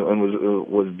and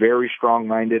was very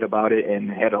strong-minded about it and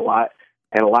had a lot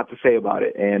to say about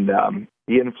it. And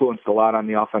he influenced a lot on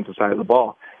the offensive side of the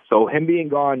ball. So him being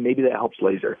gone, maybe that helps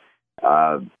Laser.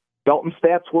 Belton's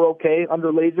stats were okay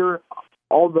under Laser,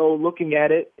 although looking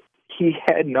at it, he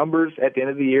had numbers at the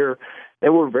end of the year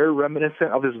that were very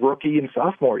reminiscent of his rookie and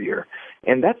sophomore year,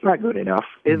 and that's not good enough.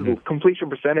 His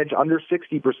completion percentage under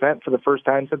 60% for the first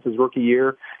time since his rookie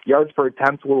year. Yards per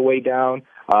attempt were way down.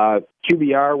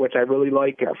 QBR, which I really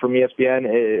like from ESPN,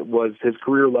 it was his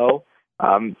career low.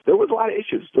 There was a lot of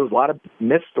issues. There was a lot of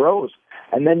missed throws.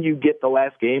 And then you get the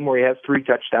last game where he has 3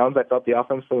 touchdowns. I thought the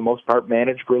offense, for the most part,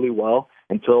 managed really well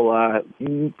until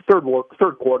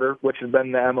third quarter, which has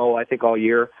been the MO, I think, all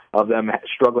year of them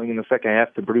struggling in the second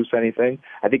half to produce anything.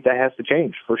 I think that has to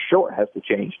change. For sure it has to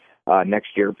change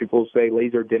next year. People say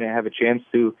Laser didn't have a chance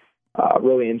to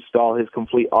really install his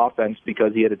complete offense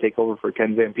because he had to take over for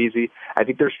Ken Zampese. I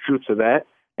think there's truth to that.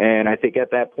 And I think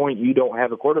at that point, you don't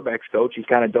have a quarterback's coach. He's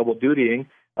kind of double dutying.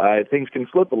 Things can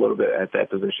slip a little bit at that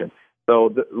position.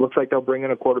 So it looks like they'll bring in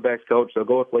a quarterback's coach. They'll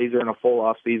go with Laser in a full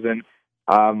off season.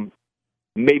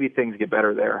 Maybe things get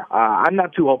better there. I'm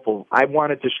not too hopeful. I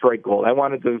wanted to strike gold. I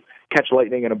wanted to catch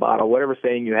lightning in a bottle, whatever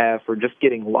saying you have for just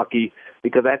getting lucky,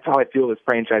 because that's how I feel this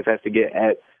franchise has to get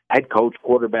at head coach,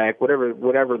 quarterback,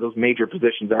 whatever those major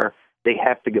positions are. They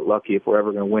have to get lucky if we're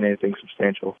ever going to win anything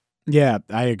substantial. Yeah,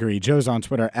 I agree. Joe's on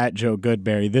Twitter at Joe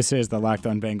Goodberry. This is the Locked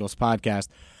On Bengals podcast.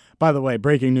 By the way,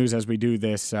 breaking news as we do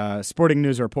this, Sporting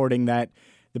News reporting that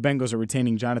the Bengals are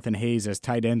retaining Jonathan Hayes as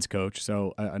tight ends coach,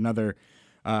 so another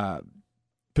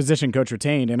position coach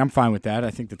retained, and I'm fine with that. I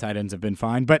think the tight ends have been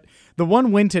fine. But the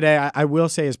one win today, I will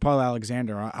say, is Paul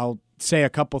Alexander. I'll say a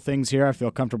couple things here. I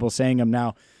feel comfortable saying them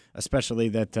now, especially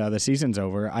that the season's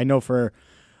over. I know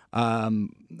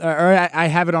I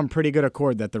have it on pretty good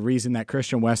accord that the reason that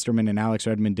Christian Westerman and Alex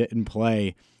Redmond didn't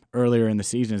play earlier in the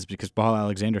season is because Paul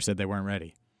Alexander said they weren't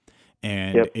ready.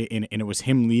 And, and it was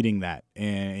him leading that.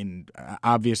 And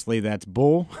obviously that's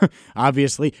bull.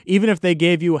 Obviously, even if they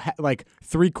gave you like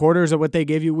 3/4 of what they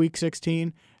gave you week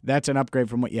 16, that's an upgrade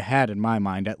from what you had in my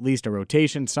mind, at least a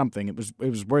rotation, something. It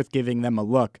was worth giving them a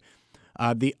look.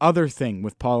 The other thing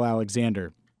with Paul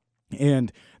Alexander,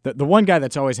 and the one guy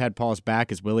that's always had Paul's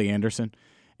back is Willie Anderson.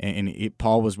 And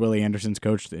Paul was Willie Anderson's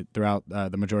coach throughout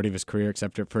the majority of his career,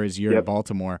 except for his year in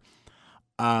Baltimore.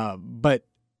 But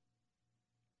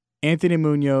Anthony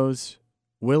Munoz,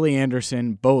 Willie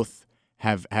Anderson, both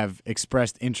have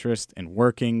expressed interest in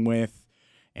working with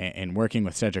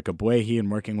Cedric Ogbuehi and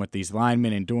working with these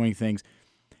linemen and doing things.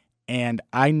 And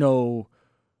I know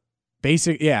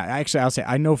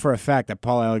I know for a fact that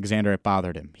Paul Alexander, it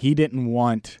bothered him. He didn't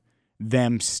want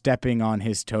them stepping on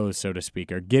his toes, so to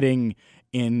speak, or getting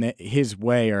in his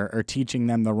way or teaching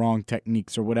them the wrong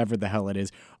techniques or whatever the hell it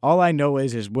is. All I know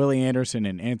is Willie Anderson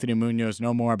and Anthony Munoz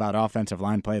know more about offensive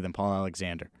line play than Paul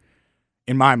Alexander,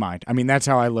 in my mind. I mean, that's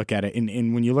how I look at it.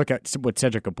 And when you look at what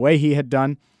Cedric Ogbuehi had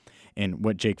done and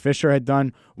what Jake Fisher had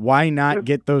done, why not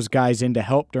get those guys in to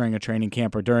help during a training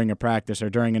camp or during a practice or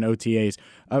during an OTAs?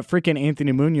 Freaking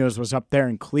Anthony Munoz was up there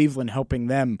in Cleveland helping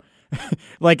them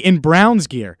like in Browns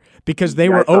gear because they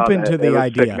were open to the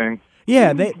idea. Sickening.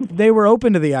 Yeah, they were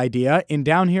open to the idea, and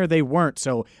down here they weren't.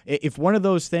 So if one of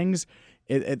those things,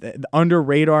 under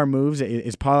radar moves,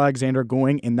 is Paul Alexander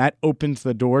going, and that opens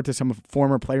the door to some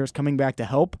former players coming back to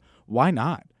help, why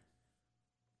not?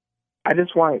 I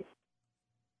just want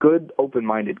good,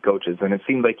 open-minded coaches, and it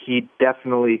seemed like he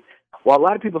definitely, well, a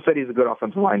lot of people said he's a good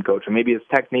offensive line coach, and maybe his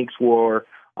techniques were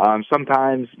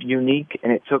sometimes unique,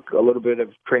 and it took a little bit of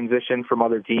transition from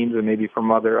other teams and maybe from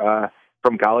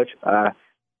college.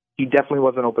 He definitely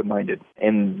wasn't open-minded,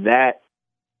 and that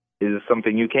is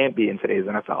something you can't be in today's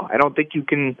NFL. I don't think you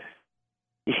can,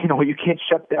 you can't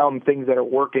shut down things that are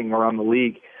working around the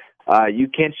league. You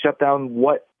can't shut down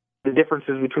what the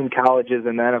differences between colleges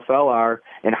and the NFL are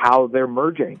and how they're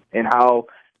merging, and how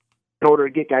in order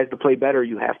to get guys to play better,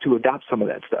 you have to adopt some of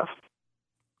that stuff.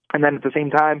 And then at the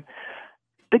same time,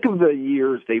 think of the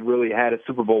years they really had a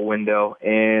Super Bowl window,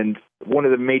 and one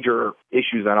of the major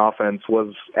issues on offense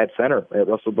was at center, at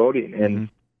Russell Bodine. And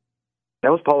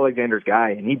that was Paul Alexander's guy,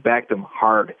 and he backed him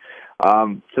hard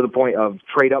to the point of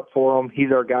trade up for him.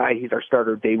 He's our guy. He's our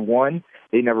starter day one.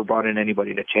 They never brought in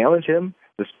anybody to challenge him,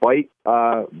 despite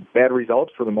bad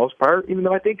results for the most part, even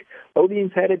though I think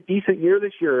Bodine's had a decent year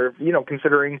this year,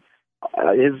 considering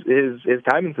his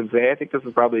time in Cincinnati. I think this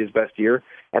is probably his best year.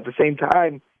 At the same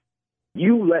time,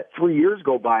 you let 3 years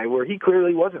go by where he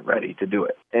clearly wasn't ready to do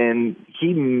it, and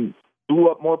he blew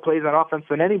up more plays on offense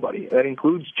than anybody. That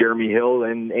includes Jeremy Hill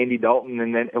and Andy Dalton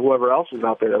and then whoever else was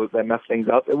out there that messed things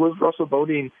up. It was Russell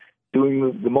Bodine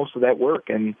doing the most of that work,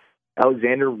 and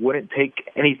Alexander wouldn't take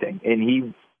anything, and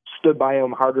he stood by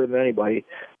him harder than anybody.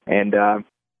 And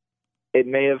it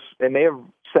may have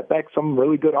set back some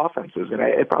really good offenses, and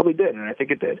it probably did, and I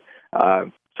think it did.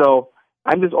 So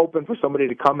I'm just open for somebody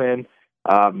to come in.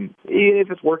 Even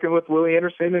if it's working with Willie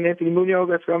Anderson and Anthony Munoz,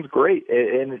 that sounds great.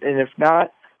 And if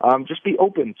not, just be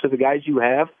open to the guys you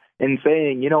have and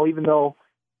saying, even though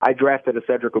I drafted a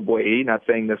Cedric Ogbuehi, not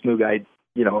saying this new guy,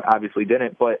 obviously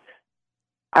didn't, but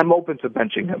I'm open to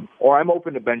benching him, or I'm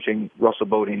open to benching Russell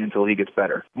Bodine until he gets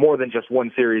better, more than just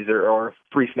one series or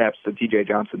 3 snaps to TJ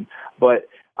Johnson. But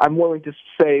I'm willing to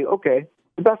say, okay,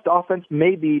 the best offense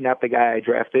may be not the guy I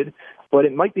drafted, but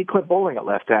it might be Clint Bowling at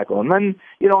left tackle. And then,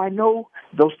 I know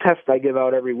those tests I give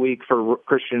out every week for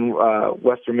Christian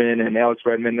Westerman and Alex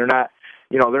Redmond, they're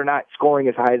not scoring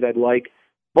as high as I'd like,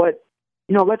 but,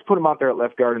 let's put them out there at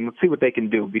left guard and let's see what they can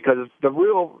do, because the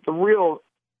real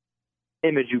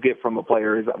image you get from a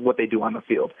player is what they do on the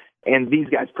field. And these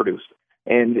guys produce.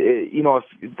 And,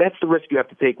 if that's the risk you have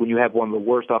to take when you have one of the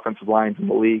worst offensive lines in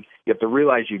the league. You have to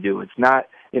realize you do. It's not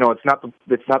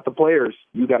the players.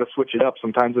 You got to switch it up.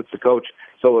 Sometimes it's the coach.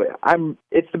 So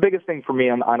it's the biggest thing for me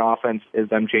on offense is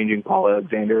them changing Paul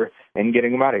Alexander and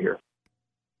getting him out of here.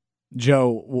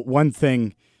 Joe, one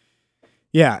thing.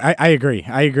 Yeah, I agree.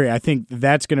 I think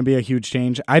that's going to be a huge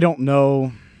change. I don't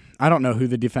know who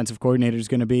the defensive coordinator is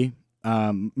going to be.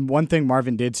 One thing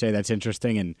Marvin did say that's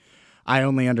interesting, and I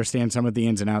only understand some of the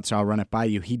ins and outs, so I'll run it by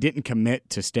you. He didn't commit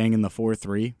to staying in the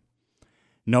 4-3.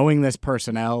 Knowing this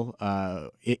personnel,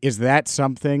 is that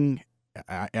something?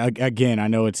 Again, I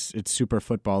know it's super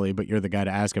football-y, but you're the guy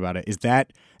to ask about it.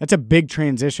 That's a big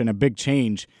transition, a big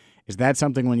change. Is that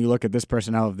something when you look at this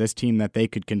personnel of this team that they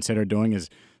could consider doing, is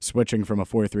switching from a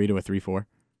 4-3 to a 3-4?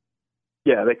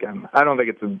 Yeah, they can. I don't think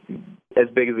it's as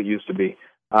big as it used to be.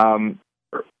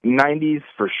 90s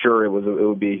for sure, it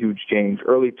would be a huge change.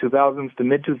 Early 2000s to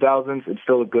mid 2000s, it's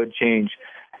still a good change.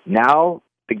 Now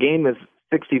the game is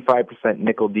 65%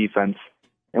 nickel defense,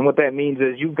 and what that means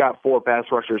is you've got 4 pass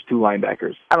rushers, 2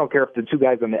 linebackers. I don't care if the 2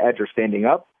 guys on the edge are standing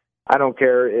up. I don't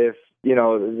care if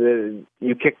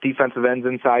you kick defensive ends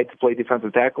inside to play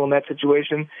defensive tackle in that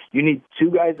situation. You need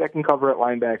 2 guys that can cover at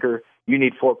linebacker. You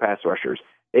need 4 pass rushers.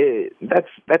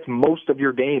 That's most of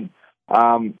your game.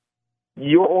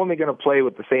 You're only going to play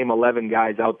with the same 11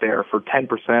 guys out there for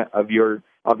 10% of your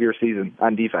season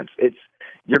on defense.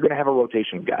 You're going to have a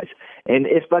rotation of guys. And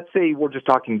if, let's say, we're just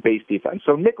talking base defense,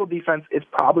 so nickel defense, it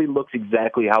probably looks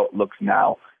exactly how it looks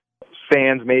now.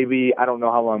 Fans, maybe, I don't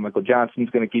know how long Michael Johnson's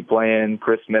going to keep playing,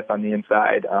 Chris Smith on the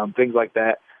inside, things like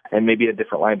that, and maybe a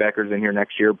different linebackers in here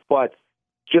next year. But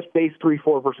just base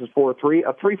 3-4 versus 4-3,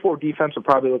 a 3-4 defense would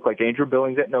probably look like Andrew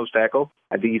Billings at nose tackle.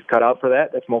 I think he's cut out for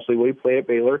that. That's mostly what he played at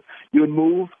Baylor. You would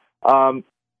move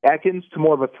Atkins to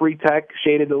more of a 3-tech,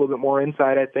 shaded a little bit more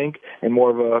inside, I think, and more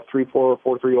of a 3-4 or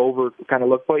 4-3 over kind of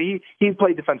look. But he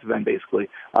played defensive end, basically.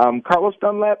 Carlos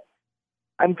Dunlap,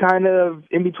 I'm kind of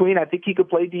in between. I think he could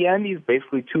play DN. He's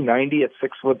basically 290 at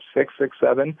 6'6",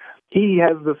 6'7". He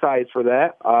has the size for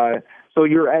that. So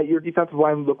your defensive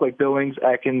line would look like Billings,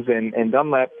 Atkins, and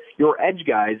Dunlap. Your edge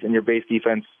guys in your base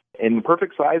defense in the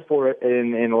perfect size for it,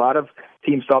 and a lot of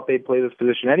teams thought they'd play this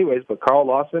position anyways, but Carl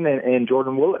Lawson and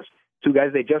Jordan Willis, 2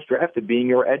 guys they just drafted, being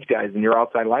your edge guys and your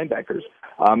outside linebackers.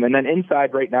 And then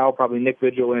inside right now, probably Nick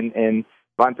Vigil and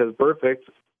Vontaze Burfict.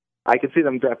 I could see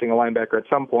them drafting a linebacker at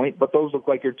some point, but those look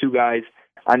like your 2 guys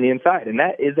on the inside. And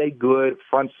that is a good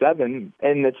front seven,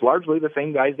 and it's largely the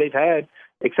same guys they've had,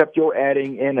 except you're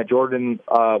adding in a Jordan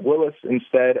Willis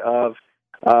instead of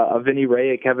a Vinny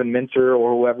Ray, a Kevin Minter,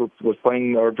 or whoever was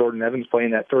playing, or Jordan Evans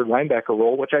playing that third linebacker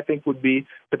role, which I think would be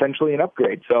potentially an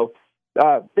upgrade. So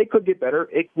they could get better.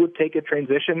 It would take a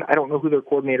transition. I don't know who their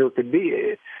coordinator could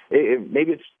be.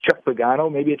 Maybe it's Chuck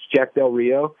Pagano, maybe it's Jack Del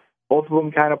Rio. Both of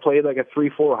them kind of played like a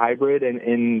 3-4 hybrid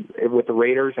in with the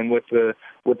Raiders and with the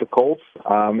Colts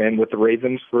and with the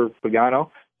Ravens for Pagano.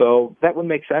 So that would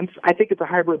make sense. I think it's a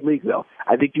hybrid league, though.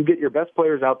 I think you get your best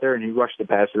players out there and you rush the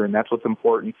passer, and that's what's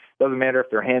important. Doesn't matter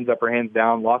if they're hands up or hands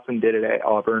down. Lawson did it at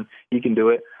Auburn. He can do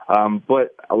it.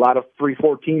 But a lot of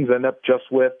 3-4 teams end up just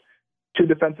with two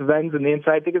defensive ends on the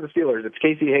inside. Think of the Steelers. It's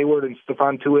Casey Hayward and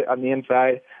Stephon Tuitt on the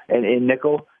inside and in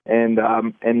nickel, and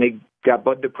they got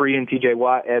Bud Dupree and T.J.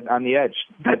 Watt on the edge.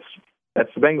 That's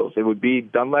the Bengals. It would be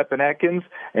Dunlap and Atkins,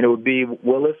 and it would be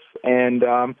Willis and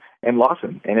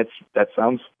Lawson, and that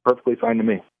sounds perfectly fine to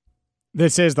me.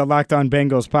 This is the Locked On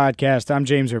Bengals podcast. I'm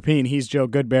James Rapien. He's Joe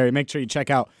Goodberry. Make sure you check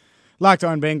out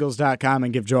LockedOnBengals.com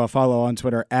and give Joe a follow on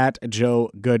Twitter at Joe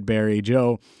Goodberry.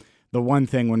 Joe, the one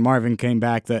thing when Marvin came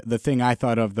back, the thing I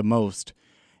thought of the most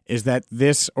is that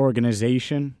this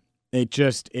organization,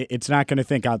 it's not going to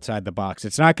think outside the box.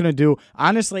 It's not going to do,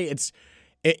 honestly,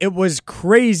 it was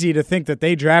crazy to think that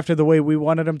they drafted the way we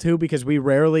wanted them to, because we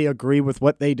rarely agree with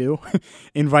what they do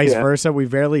and vice versa. We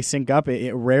rarely sync up.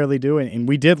 It rarely do. And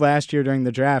we did last year during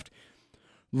the draft.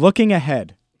 Looking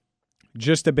ahead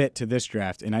just a bit to this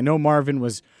draft, and I know Marvin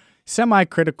was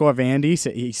semi-critical of Andy.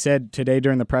 He said today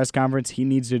during the press conference he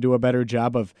needs to do a better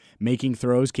job of making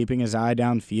throws, keeping his eye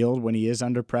downfield when he is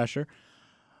under pressure.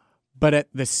 But at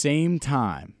the same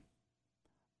time,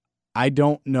 I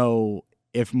don't know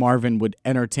if Marvin would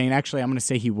entertain. Actually, I'm going to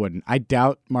say he wouldn't. I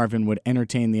doubt Marvin would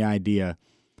entertain the idea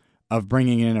of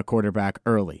bringing in a quarterback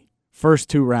early. First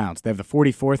 2 rounds. They have the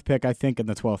 44th pick, I think, and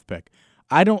the 12th pick.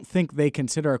 I don't think they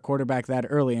consider a quarterback that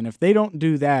early. And if they don't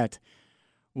do that,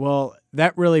 well,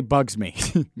 that really bugs me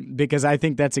because I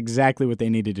think that's exactly what they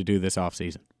needed to do this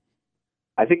offseason.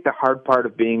 I think the hard part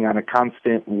of being on a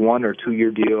constant 1 or 2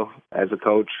 year deal as a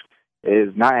coach is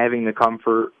not having the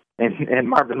comfort. And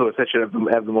Marvin Lewis, that should have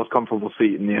the most comfortable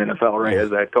seat in the NFL, right,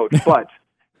 as a head coach. But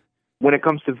when it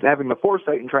comes to having the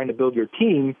foresight and trying to build your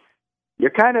team, you're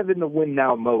kind of in the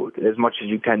win-now mode as much as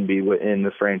you can be in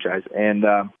this franchise. And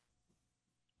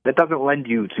that doesn't lend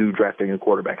you to drafting a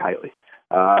quarterback highly.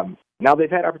 Now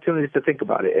they've had opportunities to think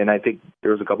about it, and I think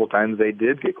there was a couple times they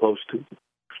did get close to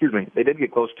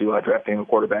drafting a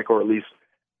quarterback, or at least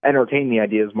entertain the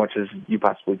idea as much as you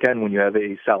possibly can when you have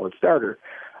a solid starter.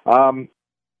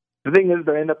 The thing is,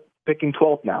 they end up picking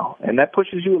 12th now, and that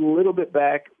pushes you a little bit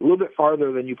back, a little bit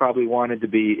farther than you probably wanted to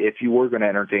be if you were going to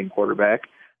entertain quarterback.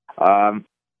 I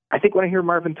think when I hear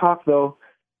Marvin talk, though,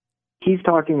 he's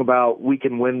talking about we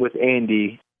can win with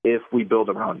Andy if we build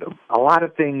around him. A lot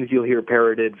of things you'll hear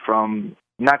parroted from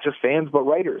not just fans but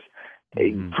writers,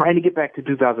 trying to get back to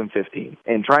 2015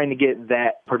 and trying to get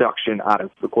that production out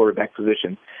of the quarterback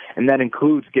position. And that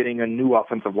includes getting a new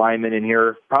offensive lineman in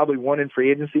here, probably one in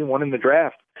free agency and one in the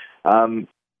draft.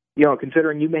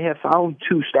 Considering you may have found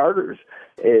 2 starters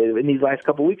in these last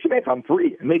couple of weeks, you may have found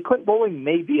 3. I mean, Clint Bowling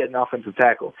may be an offensive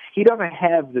tackle. He doesn't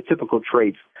have the typical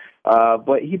traits,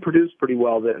 but he produced pretty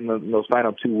well in those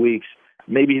final 2 weeks.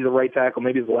 Maybe he's a right tackle,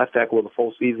 maybe he's a left tackle with a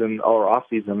full season or off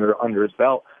season under his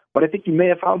belt. But I think you may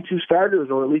have found 2 starters,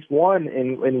 or at least one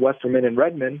in Westerman and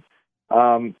Redmond.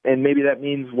 And maybe that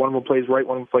means one of them plays right,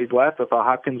 one of them plays left. I thought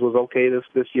Hopkins was okay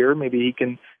this year. Maybe he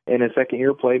can, in his second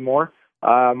year, play more.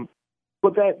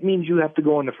 But that means you have to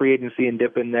go into free agency and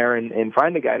dip in there and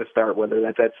find a guy to start, whether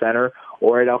that's at center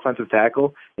or at offensive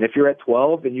tackle. And if you're at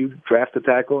 12 and you draft a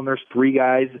tackle and there's 3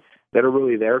 guys that are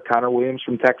really there, Connor Williams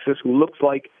from Texas, who looks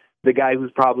like the guy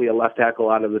who's probably a left tackle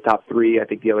out of the top 3. I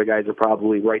think the other guys are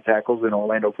probably right tackles, and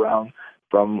Orlando Brown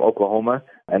from Oklahoma,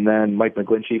 and then Mike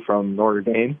McGlinchey from Notre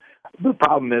Dame. The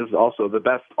problem is also the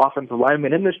best offensive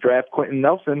lineman in this draft, Quentin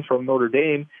Nelson from Notre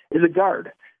Dame, is a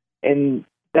guard. And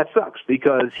that sucks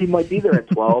because he might be there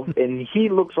at 12, and he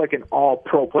looks like an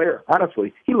all-pro player,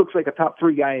 honestly. He looks like a top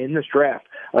 3 guy in this draft,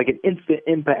 like an instant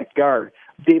impact guard.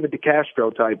 David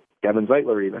DeCastro type, Kevin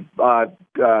Zeitler even.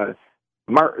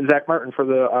 Zach Martin for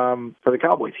the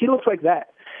Cowboys. He looks like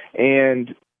that.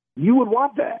 And you would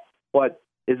want that. But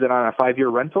is it on a 5-year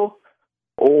rental?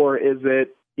 Or is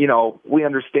it, we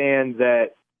understand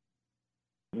that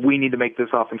we need to make this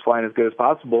offensive line as good as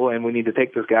possible, and we need to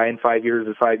take this guy in 5 years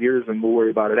or 5 years, and we'll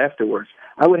worry about it afterwards.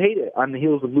 I would hate it on the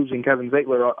heels of losing Kevin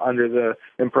Zeitler under the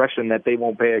impression that they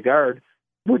won't pay a guard.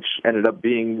 which ended up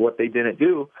being what they didn't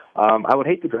do, I would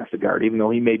hate to draft a guard, even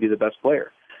though he may be the best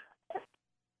player.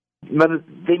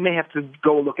 They may have to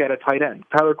go look at a tight end.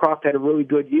 Tyler Kroft had a really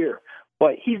good year,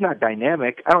 but he's not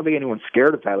dynamic. I don't think anyone's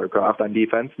scared of Tyler Kroft on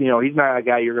defense. He's not a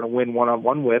guy you're going to win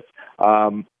one-on-one with.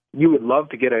 You would love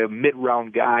to get a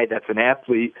mid-round guy that's an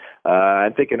athlete.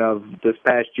 I'm thinking of this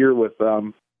past year with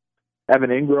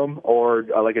Evan Ingram or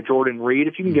like a Jordan Reed.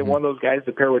 If you can get one of those guys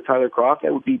to pair with Tyler Kroft,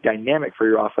 that would be dynamic for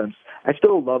your offense. I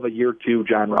still love a year two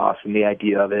John Ross and the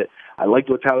idea of it. I liked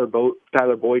what Tyler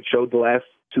Boyd showed the last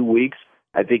 2 weeks.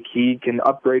 I think he can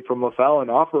upgrade from LaFell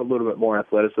and offer a little bit more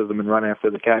athleticism and run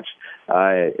after the catch.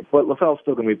 But LaFell's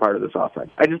still going to be part of this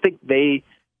offense. I just think they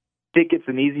think it's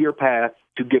an easier path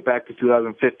to get back to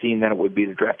 2015 than it would be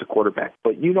to draft a quarterback.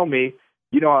 But you know me.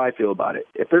 You know how I feel about it.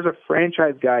 If there's a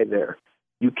franchise guy there,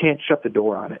 you can't shut the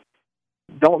door on it.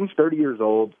 Dalton's 30 years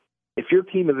old. If your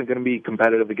team isn't going to be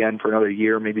competitive again for another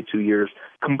year, maybe 2 years,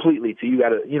 completely, so you got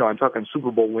to, I'm talking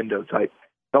Super Bowl window type.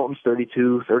 Dalton's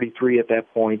 32, 33 at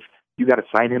that point. You got to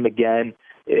sign him again.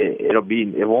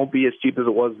 It won't be as cheap as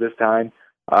it was this time.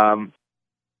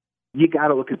 You got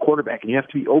to look at quarterback, and you have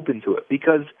to be open to it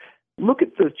because look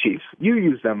at the Chiefs. You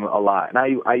use them a lot, and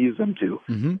I use them too.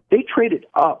 Mm-hmm. They traded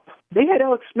up. They had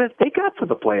Alex Smith. They got to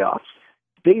the playoffs.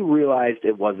 They realized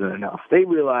it wasn't enough. They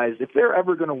realized if they're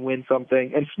ever going to win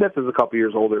something, and Smith is a couple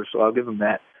years older, so I'll give him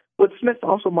that. But Smith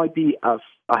also might be a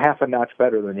half a notch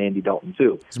better than Andy Dalton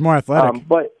too. He's more athletic.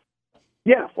 But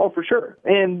yeah, for sure,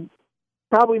 and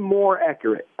probably more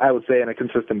accurate, I would say, on a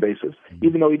consistent basis.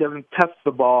 Even though he doesn't test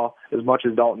the ball as much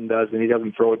as Dalton does, and he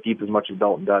doesn't throw it deep as much as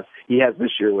Dalton does, he has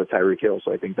this year with Tyreek Hill.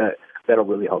 So I think that'll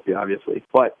really help you, obviously.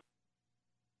 But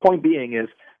point being is,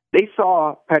 they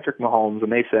saw Patrick Mahomes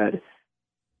and they said,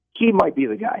 he might be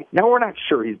the guy. Now, we're not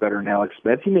sure he's better than Alex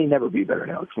Smith. He may never be better than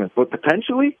Alex Smith, but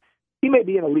potentially, he may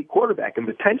be an elite quarterback. And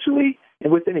potentially,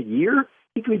 and within a year,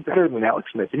 he could be better than Alex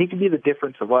Smith. And he could be the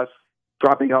difference of us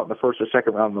dropping out in the first or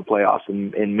second round of the playoffs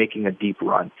and making a deep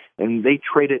run. And they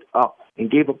traded up and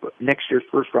gave up next year's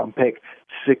first-round pick,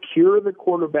 secure the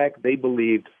quarterback they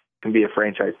believed can be a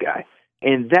franchise guy.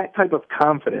 And that type of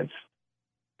confidence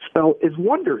is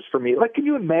wonders for me. Like, can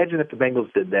you imagine if the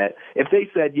Bengals did that? If they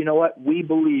said, you know what, we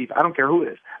believe, I don't care who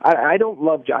it is. I don't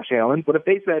love Josh Allen, but if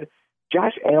they said,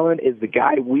 Josh Allen is the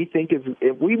guy we think is,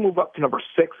 if we move up to number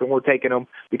 6 and we're taking him,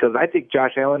 because I think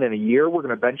Josh Allen in a year, we're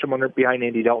going to bench him behind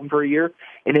Andy Dalton for a year,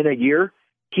 and in a year,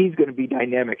 he's going to be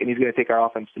dynamic and he's going to take our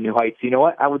offense to new heights. You know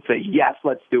what? I would say, yes,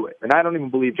 let's do it. And I don't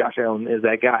even believe Josh Allen is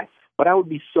that guy, but I would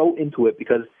be so into it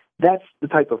because that's the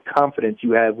type of confidence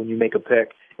you have when you make a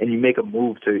pick and you make a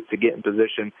move to get in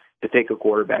position to take a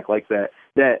quarterback like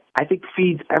that I think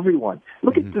feeds everyone.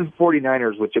 Look at the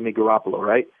 49ers with Jimmy Garoppolo,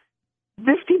 right?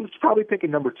 This team is probably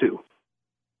picking number 2.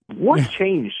 What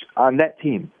changed on that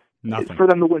team? Nothing. For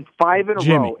them to win 5 in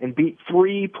a row and beat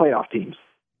 3 playoff teams.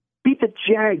 Beat the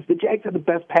Jags. The Jags had the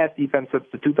best pass defense since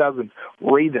the 2000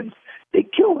 Ravens. They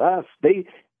killed us.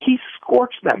 He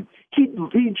scorched them. He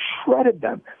shredded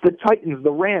them. The Titans,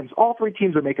 the Rams, all 3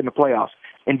 teams are making the playoffs.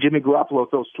 And Jimmy Garoppolo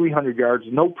throws 300 yards,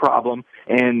 no problem,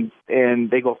 and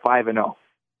they go 5-0.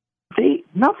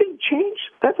 Nothing changed.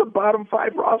 That's a bottom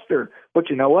 5 roster. But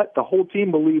you know what? The whole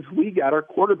team believes we got our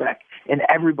quarterback, and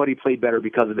everybody played better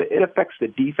because of it. It affects the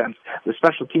defense, the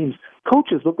special teams.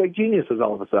 Coaches look like geniuses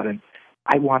all of a sudden.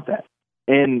 I want that.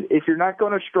 And if you're not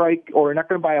going to strike or you're not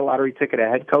going to buy a lottery ticket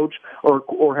at head coach or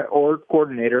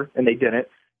coordinator, and they didn't,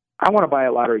 I want to buy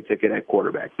a lottery ticket at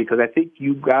quarterback because I think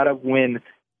you got to win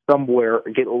somewhere,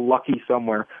 get lucky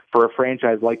somewhere for a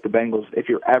franchise like the Bengals if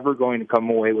you're ever going to come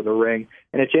away with a ring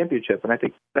and a championship. And I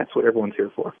think that's what everyone's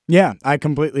here for. Yeah, I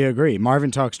completely agree.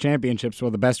 Marvin talks championships.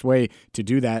 Well, the best way to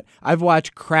do that, I've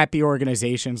watched crappy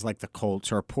organizations like the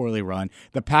Colts are poorly run.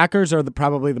 The Packers are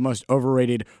probably the most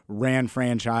overrated ran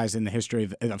franchise in the history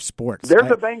of sports. They're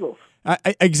the Bengals.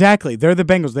 Exactly. They're the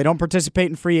Bengals. They don't participate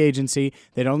in free agency.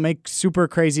 They don't make super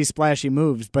crazy splashy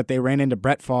moves, but they ran into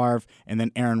Brett Favre and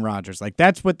then Aaron Rodgers. Like,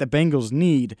 that's what the Bengals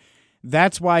need.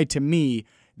 That's why, to me,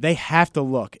 they have to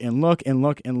look and look and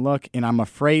look and look, and I'm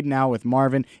afraid now with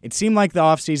Marvin, it seemed like the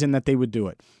offseason that they would do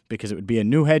it because it would be a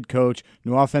new head coach,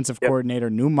 new offensive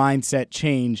coordinator, new mindset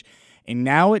change, and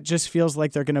now it just feels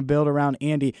like they're going to build around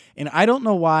Andy, and I don't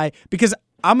know why, because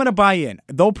I'm going to buy in.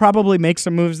 They'll probably make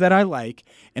some moves that I like,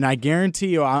 and I guarantee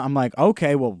you, I'm like,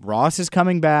 okay, well, Ross is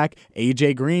coming back,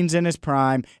 A.J. Green's in his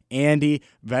prime, Andy,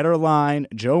 veteran line,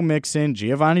 Joe Mixon,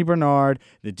 Giovanni Bernard,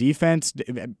 the defense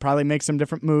probably make some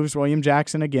different moves, William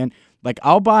Jackson again. Like,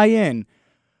 I'll buy in,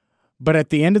 but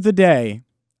at the end of the day,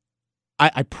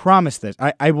 I promise this.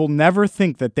 I will never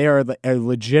think that they are a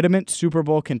legitimate Super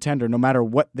Bowl contender no matter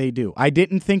what they do. I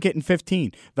didn't think it in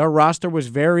 15. Their roster was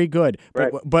very good.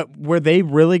 Right. But were they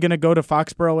really going to go to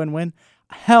Foxborough and win?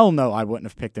 Hell no, I wouldn't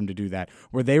have picked them to do that.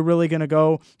 Were they really going to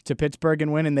go to Pittsburgh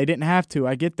and win? And they didn't have to.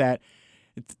 I get that.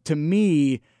 To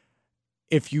me,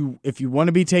 if you want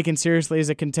to be taken seriously as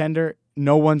a contender,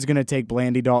 no one's going to take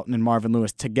Blandy Dalton and Marvin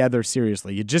Lewis together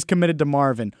seriously. You just committed to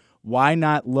Marvin. Why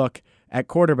not look at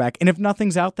quarterback? And if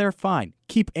nothing's out there, fine.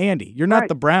 Keep Andy. You're not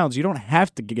the Browns. You don't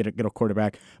have to get a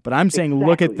quarterback. But I'm saying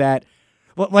look at that.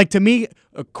 Like, to me,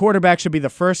 a quarterback should be the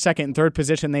first, second, and third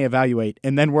position they evaluate,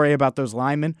 and then worry about those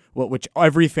linemen, which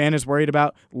every fan is worried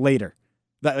about, later.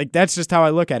 That's just how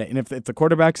I look at it. And if the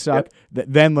quarterbacks suck,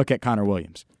 then look at Connor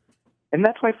Williams. And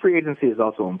that's why free agency is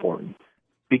also important.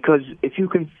 Because if you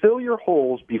can fill your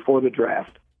holes before the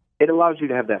draft, it allows you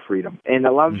to have that freedom and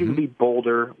allows you to be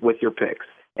bolder with your picks.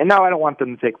 And now I don't want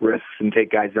them to take risks and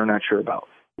take guys they're not sure about.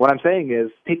 What I'm saying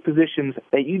is take positions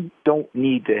that you don't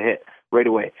need to hit right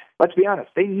away. Let's be honest.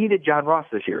 They needed John Ross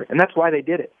this year, and that's why they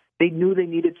did it. They knew they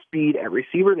needed speed at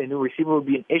receiver. They knew receiver would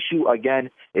be an issue again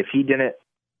if he didn't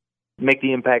make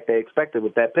the impact they expected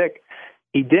with that pick.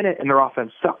 He didn't, and their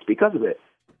offense sucked because of it.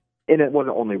 And it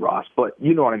wasn't only Ross, but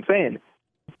you know what I'm saying.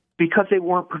 Because they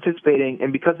weren't participating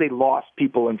and because they lost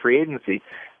people in free agency,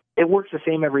 it works the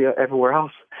same everywhere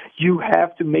else. You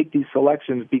have to make these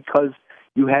selections because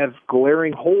you have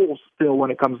glaring holes still when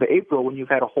it comes to April when you've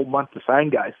had a whole month to sign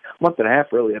guys, month and a half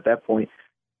really at that point.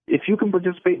 If you can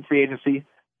participate in free agency,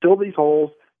 fill these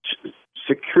holes,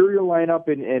 secure your lineup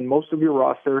and most of your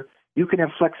roster, you can have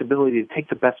flexibility to take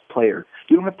the best player.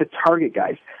 You don't have to target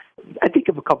guys. I think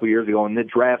of a couple years ago in the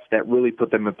draft that really put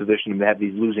them in position to have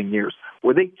these losing years,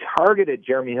 where they targeted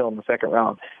Jeremy Hill in the second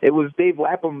round. It was Dave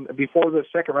Lapham before the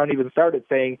second round even started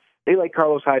saying they like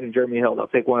Carlos Hyde and Jeremy Hill. They'll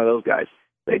take one of those guys.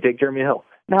 They take Jeremy Hill.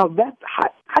 Now,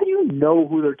 how do you know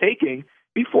who they're taking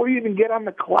before you even get on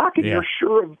the clock and you're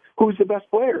sure of who's the best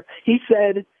player? He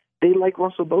said they like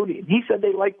Russell Bodie. He said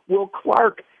they like Will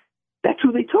Clark. That's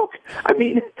who they took. I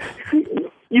mean,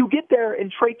 you get there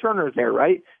and Trey Turner's there,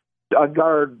 right? A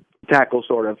guard tackle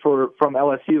sort of from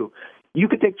LSU. You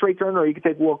could take Trey Turner or you could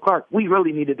take Will Clark. We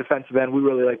really need a defensive end. We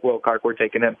really like Will Clark. We're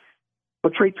taking him.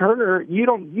 But Trey Turner, you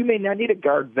may not need a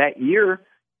guard that year,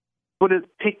 but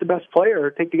take the best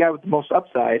player, take the guy with the most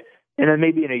upside, and then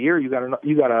maybe in a year you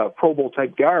got a Pro Bowl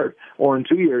type guard, or in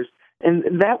 2 years.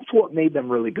 And that's what made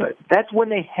them really good. That's when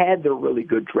they had their really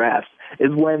good drafts,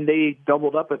 is when they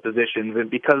doubled up at positions, and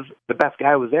because the best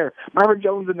guy was there. Marvin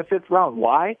Jones in the 5th round.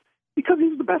 Why? Because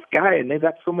he's the best guy, and they've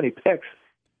got so many picks.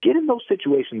 Get in those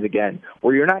situations again,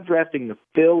 where you're not drafting to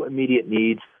fill immediate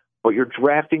needs, but you're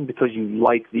drafting because you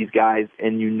like these guys,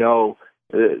 and you know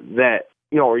that,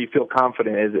 or you feel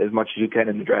confident as much as you can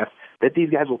in the draft, that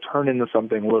these guys will turn into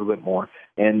something a little bit more.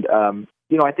 And,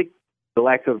 I think the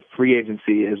lack of free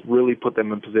agency has really put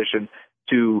them in position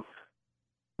to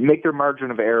make their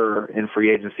margin of error in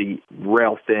free agency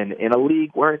rail thin in a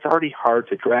league where it's already hard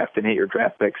to draft and hit your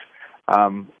draft picks.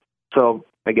 So,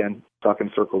 again,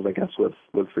 talking circles, I guess,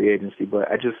 with free agency. But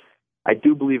I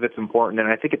do believe it's important, and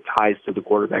I think it ties to the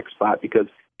quarterback spot, because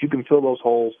if you can fill those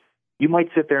holes, you might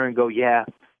sit there and go, yeah,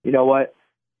 you know what?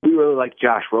 We really like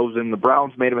Josh Rosen. The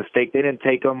Browns made a mistake. They didn't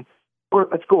take him. Or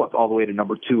let's go up all the way to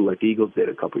number 2 like the Eagles did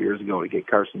a couple years ago to get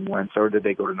Carson Wentz, or did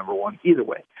they go to number 1? Either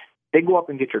way, they go up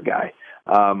and get your guy.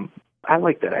 I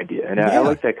like that idea, and I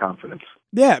like that confidence.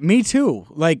 Yeah, me too.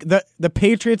 Like the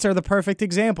Patriots are the perfect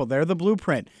example. They're the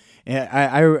blueprint.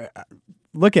 I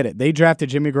look at it. They drafted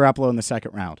Jimmy Garoppolo in the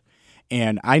 2nd round,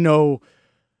 and I know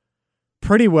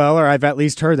pretty well, or I've at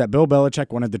least heard, that Bill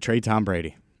Belichick wanted to trade Tom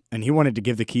Brady, and he wanted to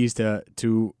give the keys to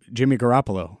Jimmy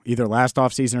Garoppolo either last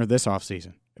offseason or this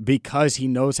offseason, because he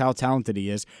knows how talented he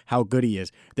is, how good he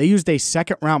is. They used a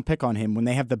 2nd-round pick on him when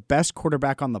they have the best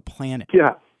quarterback on the planet.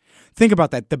 Yeah. Think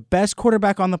about that. The best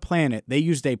quarterback on the planet, they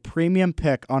used a premium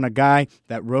pick on a guy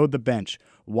that rode the bench.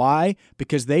 Why?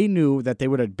 Because they knew that they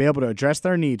would be able to address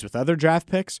their needs with other draft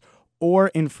picks or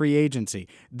in free agency.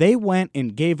 They went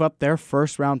and gave up their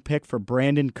 1st-round pick for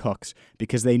Brandon Cooks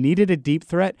because they needed a deep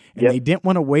threat, and they didn't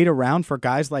want to wait around for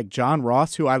guys like John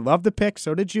Ross, who I love the pick,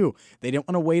 so did you. They didn't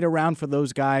want to wait around for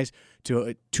those guys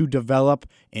to develop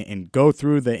and go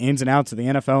through the ins and outs of the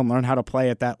NFL and learn how to play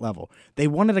at that level. They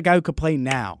wanted a guy who could play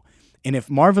now. And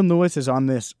if Marvin Lewis is on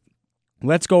this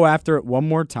Let's go after it one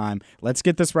more time. Let's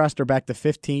get this roster back to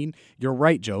 15. You're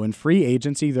right, Joe. In free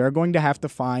agency, they're going to have to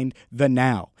find the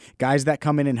now. Guys that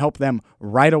come in and help them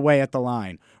right away at the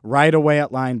line, right away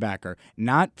at linebacker.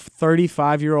 Not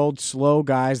 35-year-old slow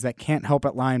guys that can't help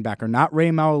at linebacker. Not Ray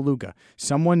Maualuga.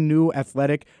 Someone new,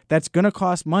 athletic, that's going to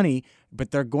cost money,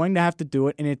 but they're going to have to do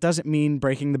it, and it doesn't mean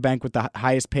breaking the bank with the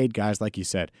highest paid guys, like you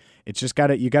said. It's just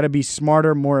you got to be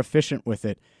smarter, more efficient with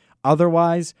it.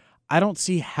 Otherwise, I don't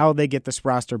see how they get this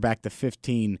roster back to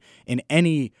 15 in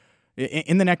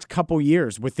the next couple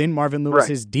years within Marvin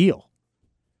Lewis's deal.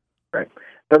 Right.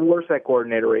 They're worse at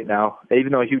coordinator right now,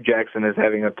 even though Hugh Jackson is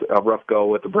having a rough go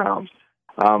with the Browns.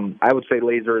 I would say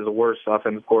Laser is a worse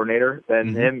offensive coordinator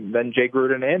than Jay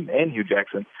Gruden and Hugh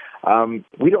Jackson.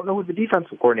 We don't know who the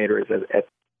defensive coordinator is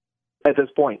at this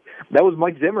point. That was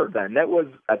Mike Zimmer then. That was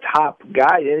a top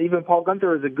guy. And even Paul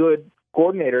Guenther is a good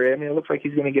coordinator. I mean, it looks like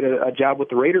he's going to get a job with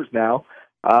the Raiders now.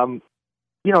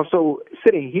 So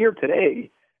sitting here today,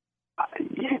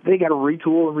 they got to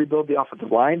retool and rebuild the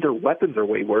offensive line. Their weapons are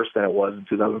way worse than it was in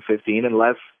 2015,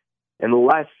 unless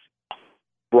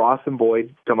Ross and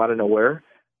Boyd come out of nowhere,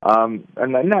 and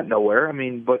not nowhere.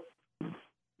 But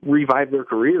revive their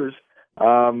careers.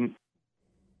 I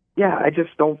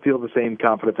just don't feel the same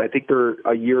confidence. I think they're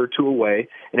a year or two away,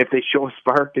 and if they show a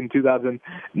spark in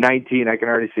 2019, I can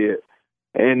already see it.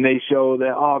 And they show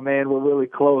that, oh, man, we're really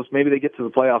close. Maybe they get to the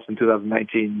playoffs in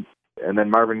 2019, and then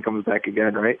Marvin comes back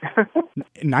again, right?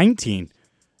 19.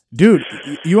 Dude,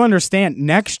 you understand,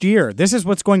 next year, this is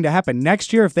what's going to happen.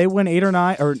 Next year, if they win 8 or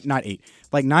 9, or not 8,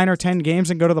 like 9 or 10 games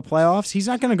and go to the playoffs, he's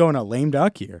not going to go in a lame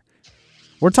duck year.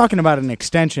 We're talking about an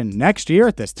extension next year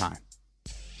at this time.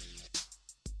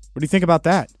 What do you think about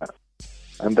that?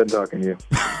 I'm done talking to you.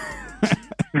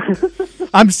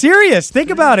 I'm serious. Think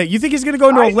about it. You think he's going to go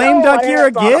into a lame duck year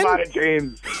again? I have thought about it,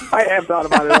 James. I have thought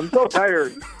about it. I'm so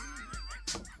tired.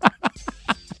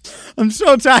 I'm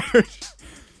so tired.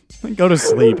 Go to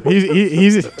sleep.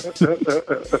 He's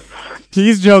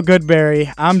Joe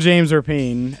Goodberry. I'm James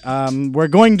Rapien. We're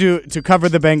going to cover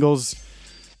the Bengals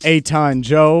a ton.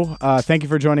 Joe, thank you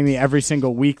for joining me every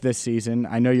single week this season.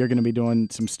 I know you're going to be doing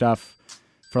some stuff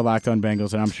for Locked On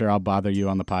Bengals, and I'm sure I'll bother you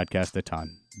on the podcast a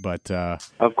ton. But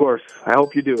of course, I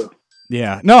hope you do.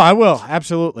 Yeah, no, I will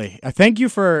absolutely. Thank you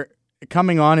for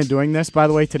coming on and doing this, by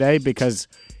the way, today. Because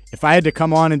if I had to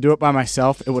come on and do it by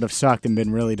myself, it would have sucked and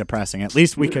been really depressing. At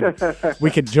least we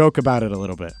could joke about it a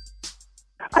little bit.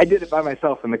 I did it by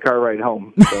myself in the car ride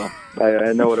home, so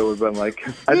I know what it would have been like.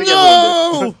 I think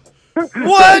no!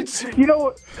 What? You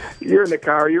know, you're in the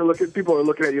car. People are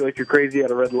looking at you like you're crazy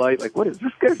at a red light. Like, what is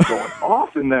this guy going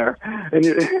off in there? And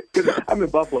cause I'm in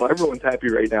Buffalo. Everyone's happy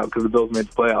right now because the Bills made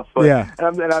the playoffs. But, yeah.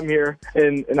 And I'm here,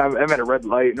 and I'm at a red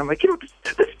light, and I'm like,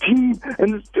 this team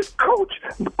and this coach,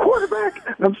 and the quarterback,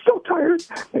 and I'm so tired.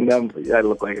 And I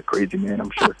look like a crazy man,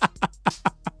 I'm sure.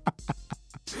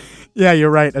 Yeah, you're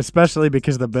right. Especially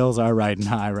because the Bills are riding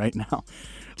high right now.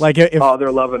 Like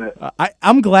they're loving it.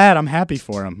 I'm glad. I'm happy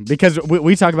for them because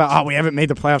we talk about, we haven't made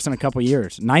the playoffs in a couple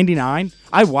years. 99,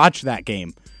 I watched that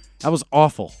game. That was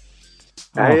awful.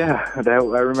 Yeah, I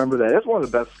remember that. That's one of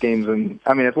the best games,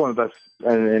 it's one of the best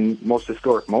and most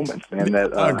historic moments, man.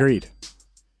 Agreed.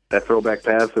 That throwback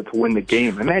pass to win the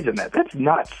game. Imagine that. That's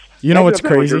nuts. You know what's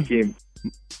crazy?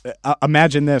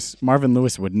 Imagine this. Marvin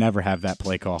Lewis would never have that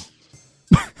play call.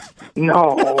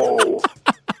 No.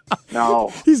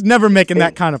 No. He's never making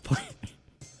that kind of play.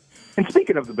 And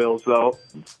speaking of the Bills, though,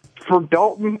 for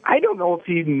Dalton, I don't know if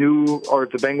he knew or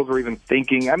if the Bengals were even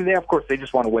thinking. Of course, they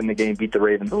just want to win the game, beat the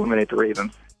Ravens, eliminate the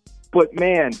Ravens. But,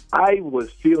 man, I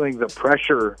was feeling the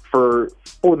pressure for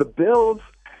the Bills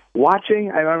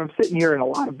watching. I'm sitting here and a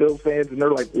lot of Bills fans, and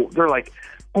they're like,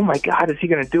 oh, my God, is he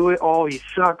going to do it? Oh, he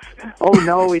sucks. Oh,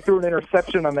 no, he threw an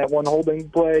interception on that one holding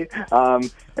play.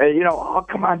 Oh,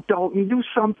 come on, Dalton, do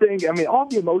something. All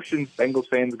the emotions Bengals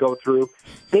fans go through,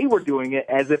 they were doing it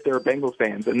as if they were Bengals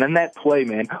fans. And then that play,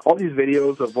 man, all these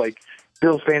videos of,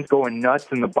 Bills fans going nuts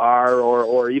in the bar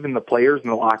or even the players in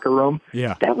the locker room.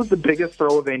 Yeah. That was the biggest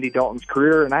throw of Andy Dalton's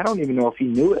career, and I don't even know if he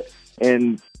knew it.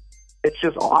 And it's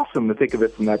just awesome to think of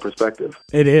it from that perspective.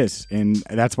 It is, and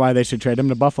that's why they should trade him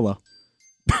to Buffalo.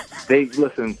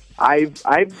 Listen, I've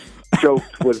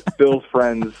joked with Bill's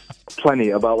friends plenty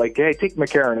about hey, take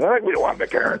McCarron. They're like, we don't want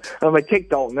McCarron. And I'm like, take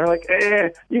Dalton. They're like,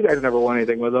 you guys never won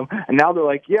anything with him. And now they're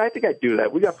like, yeah, I think I'd do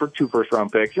that. We got 2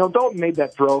 first-round picks. Dalton made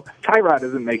that throw. Tyrod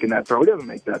isn't making that throw. He doesn't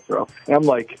make that throw. And I'm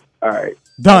like, all right.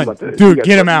 Done. Dude,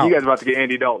 get him out. You guys about to get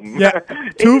Andy Dalton. Yeah,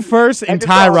 2 firsts and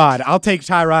Tyrod. I'll take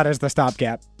Tyrod as the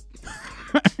stopgap.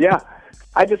 Yeah.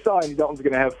 I just saw Andy Dalton's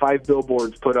going to have 5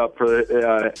 billboards put up for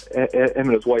him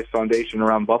and his wife's foundation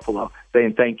around Buffalo,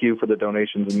 saying thank you for the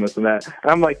donations and this and that.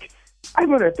 And I'm like, I'm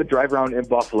going to have to drive around in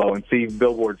Buffalo and see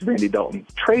billboards of Andy Dalton.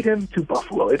 Trade him to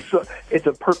Buffalo.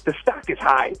 The stock is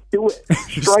high. Do it.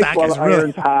 Strike while the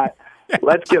iron's hot.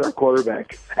 Let's get our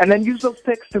quarterback. And then use those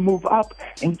picks to move up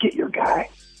and get your guy.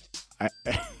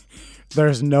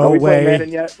 There's no way. Play Madden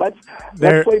yet? Let's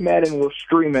play Madden. We'll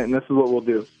stream it, and this is what we'll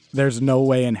do. There's no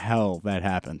way in hell that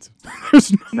happens.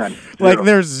 There's none.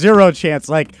 There's zero chance.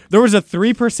 Like, there was a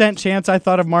 3% chance I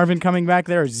thought of Marvin coming back.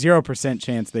 There is 0%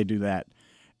 chance they do that.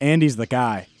 Andy's the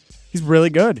guy. He's really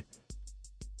good.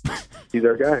 He's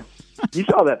our guy. You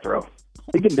saw that throw.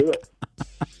 He can do it.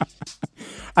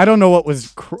 I don't know what was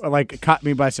caught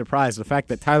me by surprise. The fact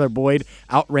that Tyler Boyd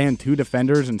outran 2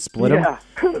 defenders and split him,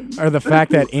 or the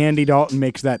fact that Andy Dalton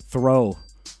makes that throw.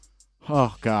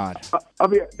 Oh, God.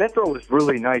 That throw was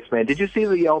really nice, man. Did you see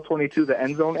the L22, the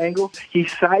end zone angle? He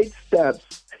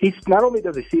sidesteps. Not only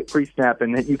does he see it pre-snap,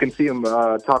 and you can see him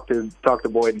talk to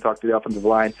Boyd and talk to the offensive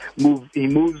line. He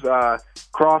moves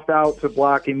Croft out to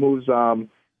block. He moves Gio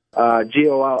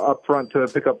out up front to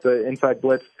pick up the inside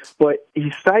blitz. But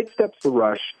he sidesteps the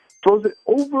rush, throws it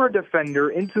over a defender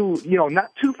into,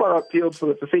 not too far upfield so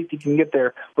that the safety can get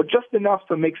there, but just enough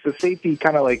to make the safety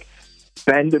kind of like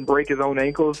bend and break his own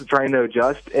ankles trying to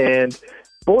adjust. And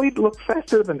Boyd looked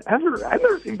faster than ever. I've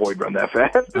never seen Boyd run that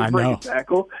fast. I know.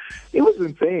 Tackle. It was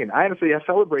insane. I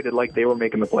celebrated like they were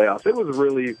making the playoffs. It was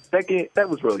really that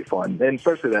was really fun, and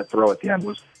especially that throw at the end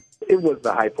was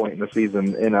the high point in the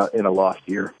season in a lost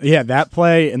year. Yeah, that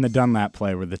play and the Dunlap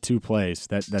play were the 2 plays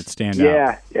that stand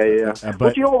out. Yeah.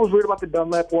 But what was weird about the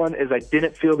Dunlap one is I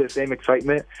didn't feel the same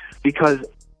excitement because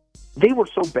they were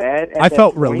so bad. I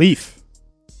felt relief.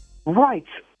 Right.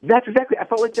 That's exactly. I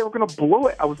felt like they were going to blow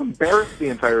it. I was embarrassed the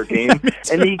entire game.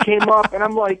 And he came up, and I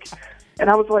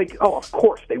was like, oh, of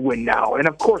course they win now. And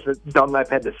of course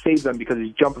Dunlap had to save them because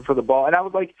he's jumping for the ball. And I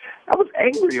was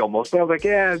angry almost. But I was like,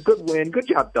 yeah, good win. Good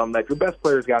job, Dunlap. Your best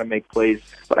player's got to make plays.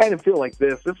 But I didn't feel like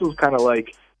this. This was kind of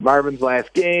like Marvin's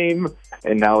last game,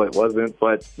 and now it wasn't.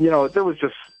 But, there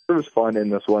was fun in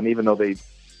this one, even though they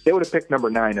would have picked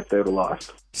number 9 if they would have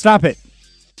lost. Stop it.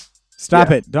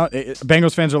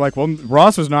 Bengals fans are like, well,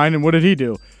 Ross was 9, and what did he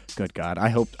do? Good God. I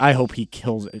hope he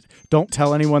kills it. Don't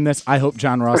tell anyone this. I hope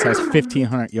John Ross has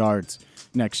 1,500 yards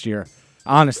next year.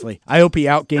 Honestly. I hope he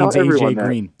outgains A.J.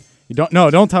 Green.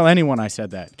 Don't tell anyone I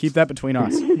said that. Keep that between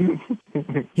us.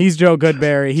 He's Joe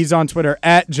Goodberry. He's on Twitter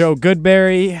at Joe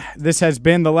Goodberry. This has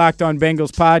been the Locked On Bengals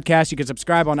podcast. You can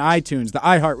subscribe on iTunes, the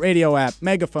iHeartRadio app,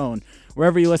 Megaphone,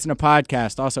 wherever you listen to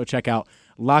podcasts. Also check out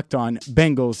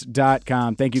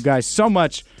LockedOnBengals.com. Thank you guys so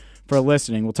much for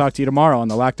listening. We'll talk to you tomorrow on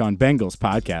the Locked On Bengals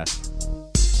podcast.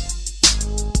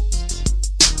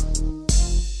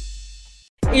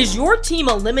 Is your team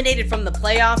eliminated from the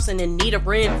playoffs and in need of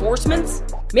reinforcements?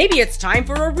 Maybe it's time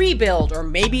for a rebuild, or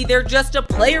maybe they're just a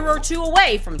player or 2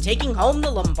 away from taking home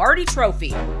the Lombardi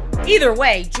Trophy. Either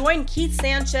way, join Keith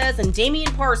Sanchez and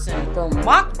Damian Parson for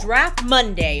Mock Draft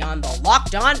Monday on the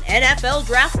Locked On NFL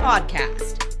Draft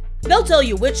Podcast. They'll tell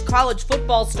you which college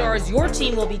football stars your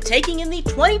team will be taking in the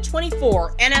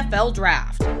 2024 NFL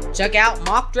Draft. Check out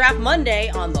Mock Draft Monday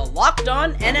on the Locked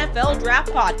On NFL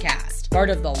Draft Podcast, part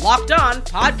of the Locked On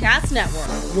Podcast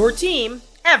Network, your team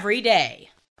every day.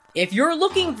 If you're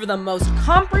looking for the most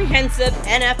comprehensive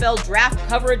NFL draft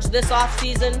coverage this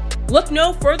offseason, look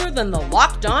no further than the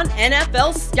Locked On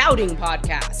NFL Scouting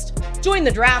Podcast. Join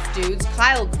the draft dudes,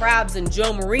 Kyle Krabs and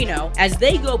Joe Marino, as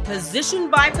they go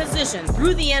position by position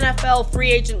through the NFL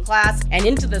free agent class and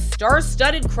into the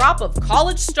star-studded crop of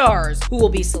college stars who will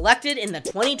be selected in the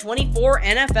 2024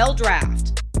 NFL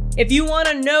Draft. If you want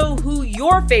to know who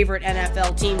your favorite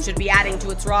NFL team should be adding to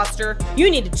its roster, you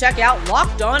need to check out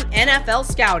Locked On NFL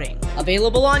Scouting,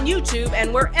 available on YouTube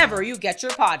and wherever you get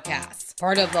your podcasts.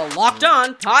 Part of the Locked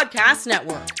On Podcast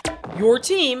Network, your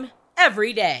team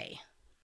every day.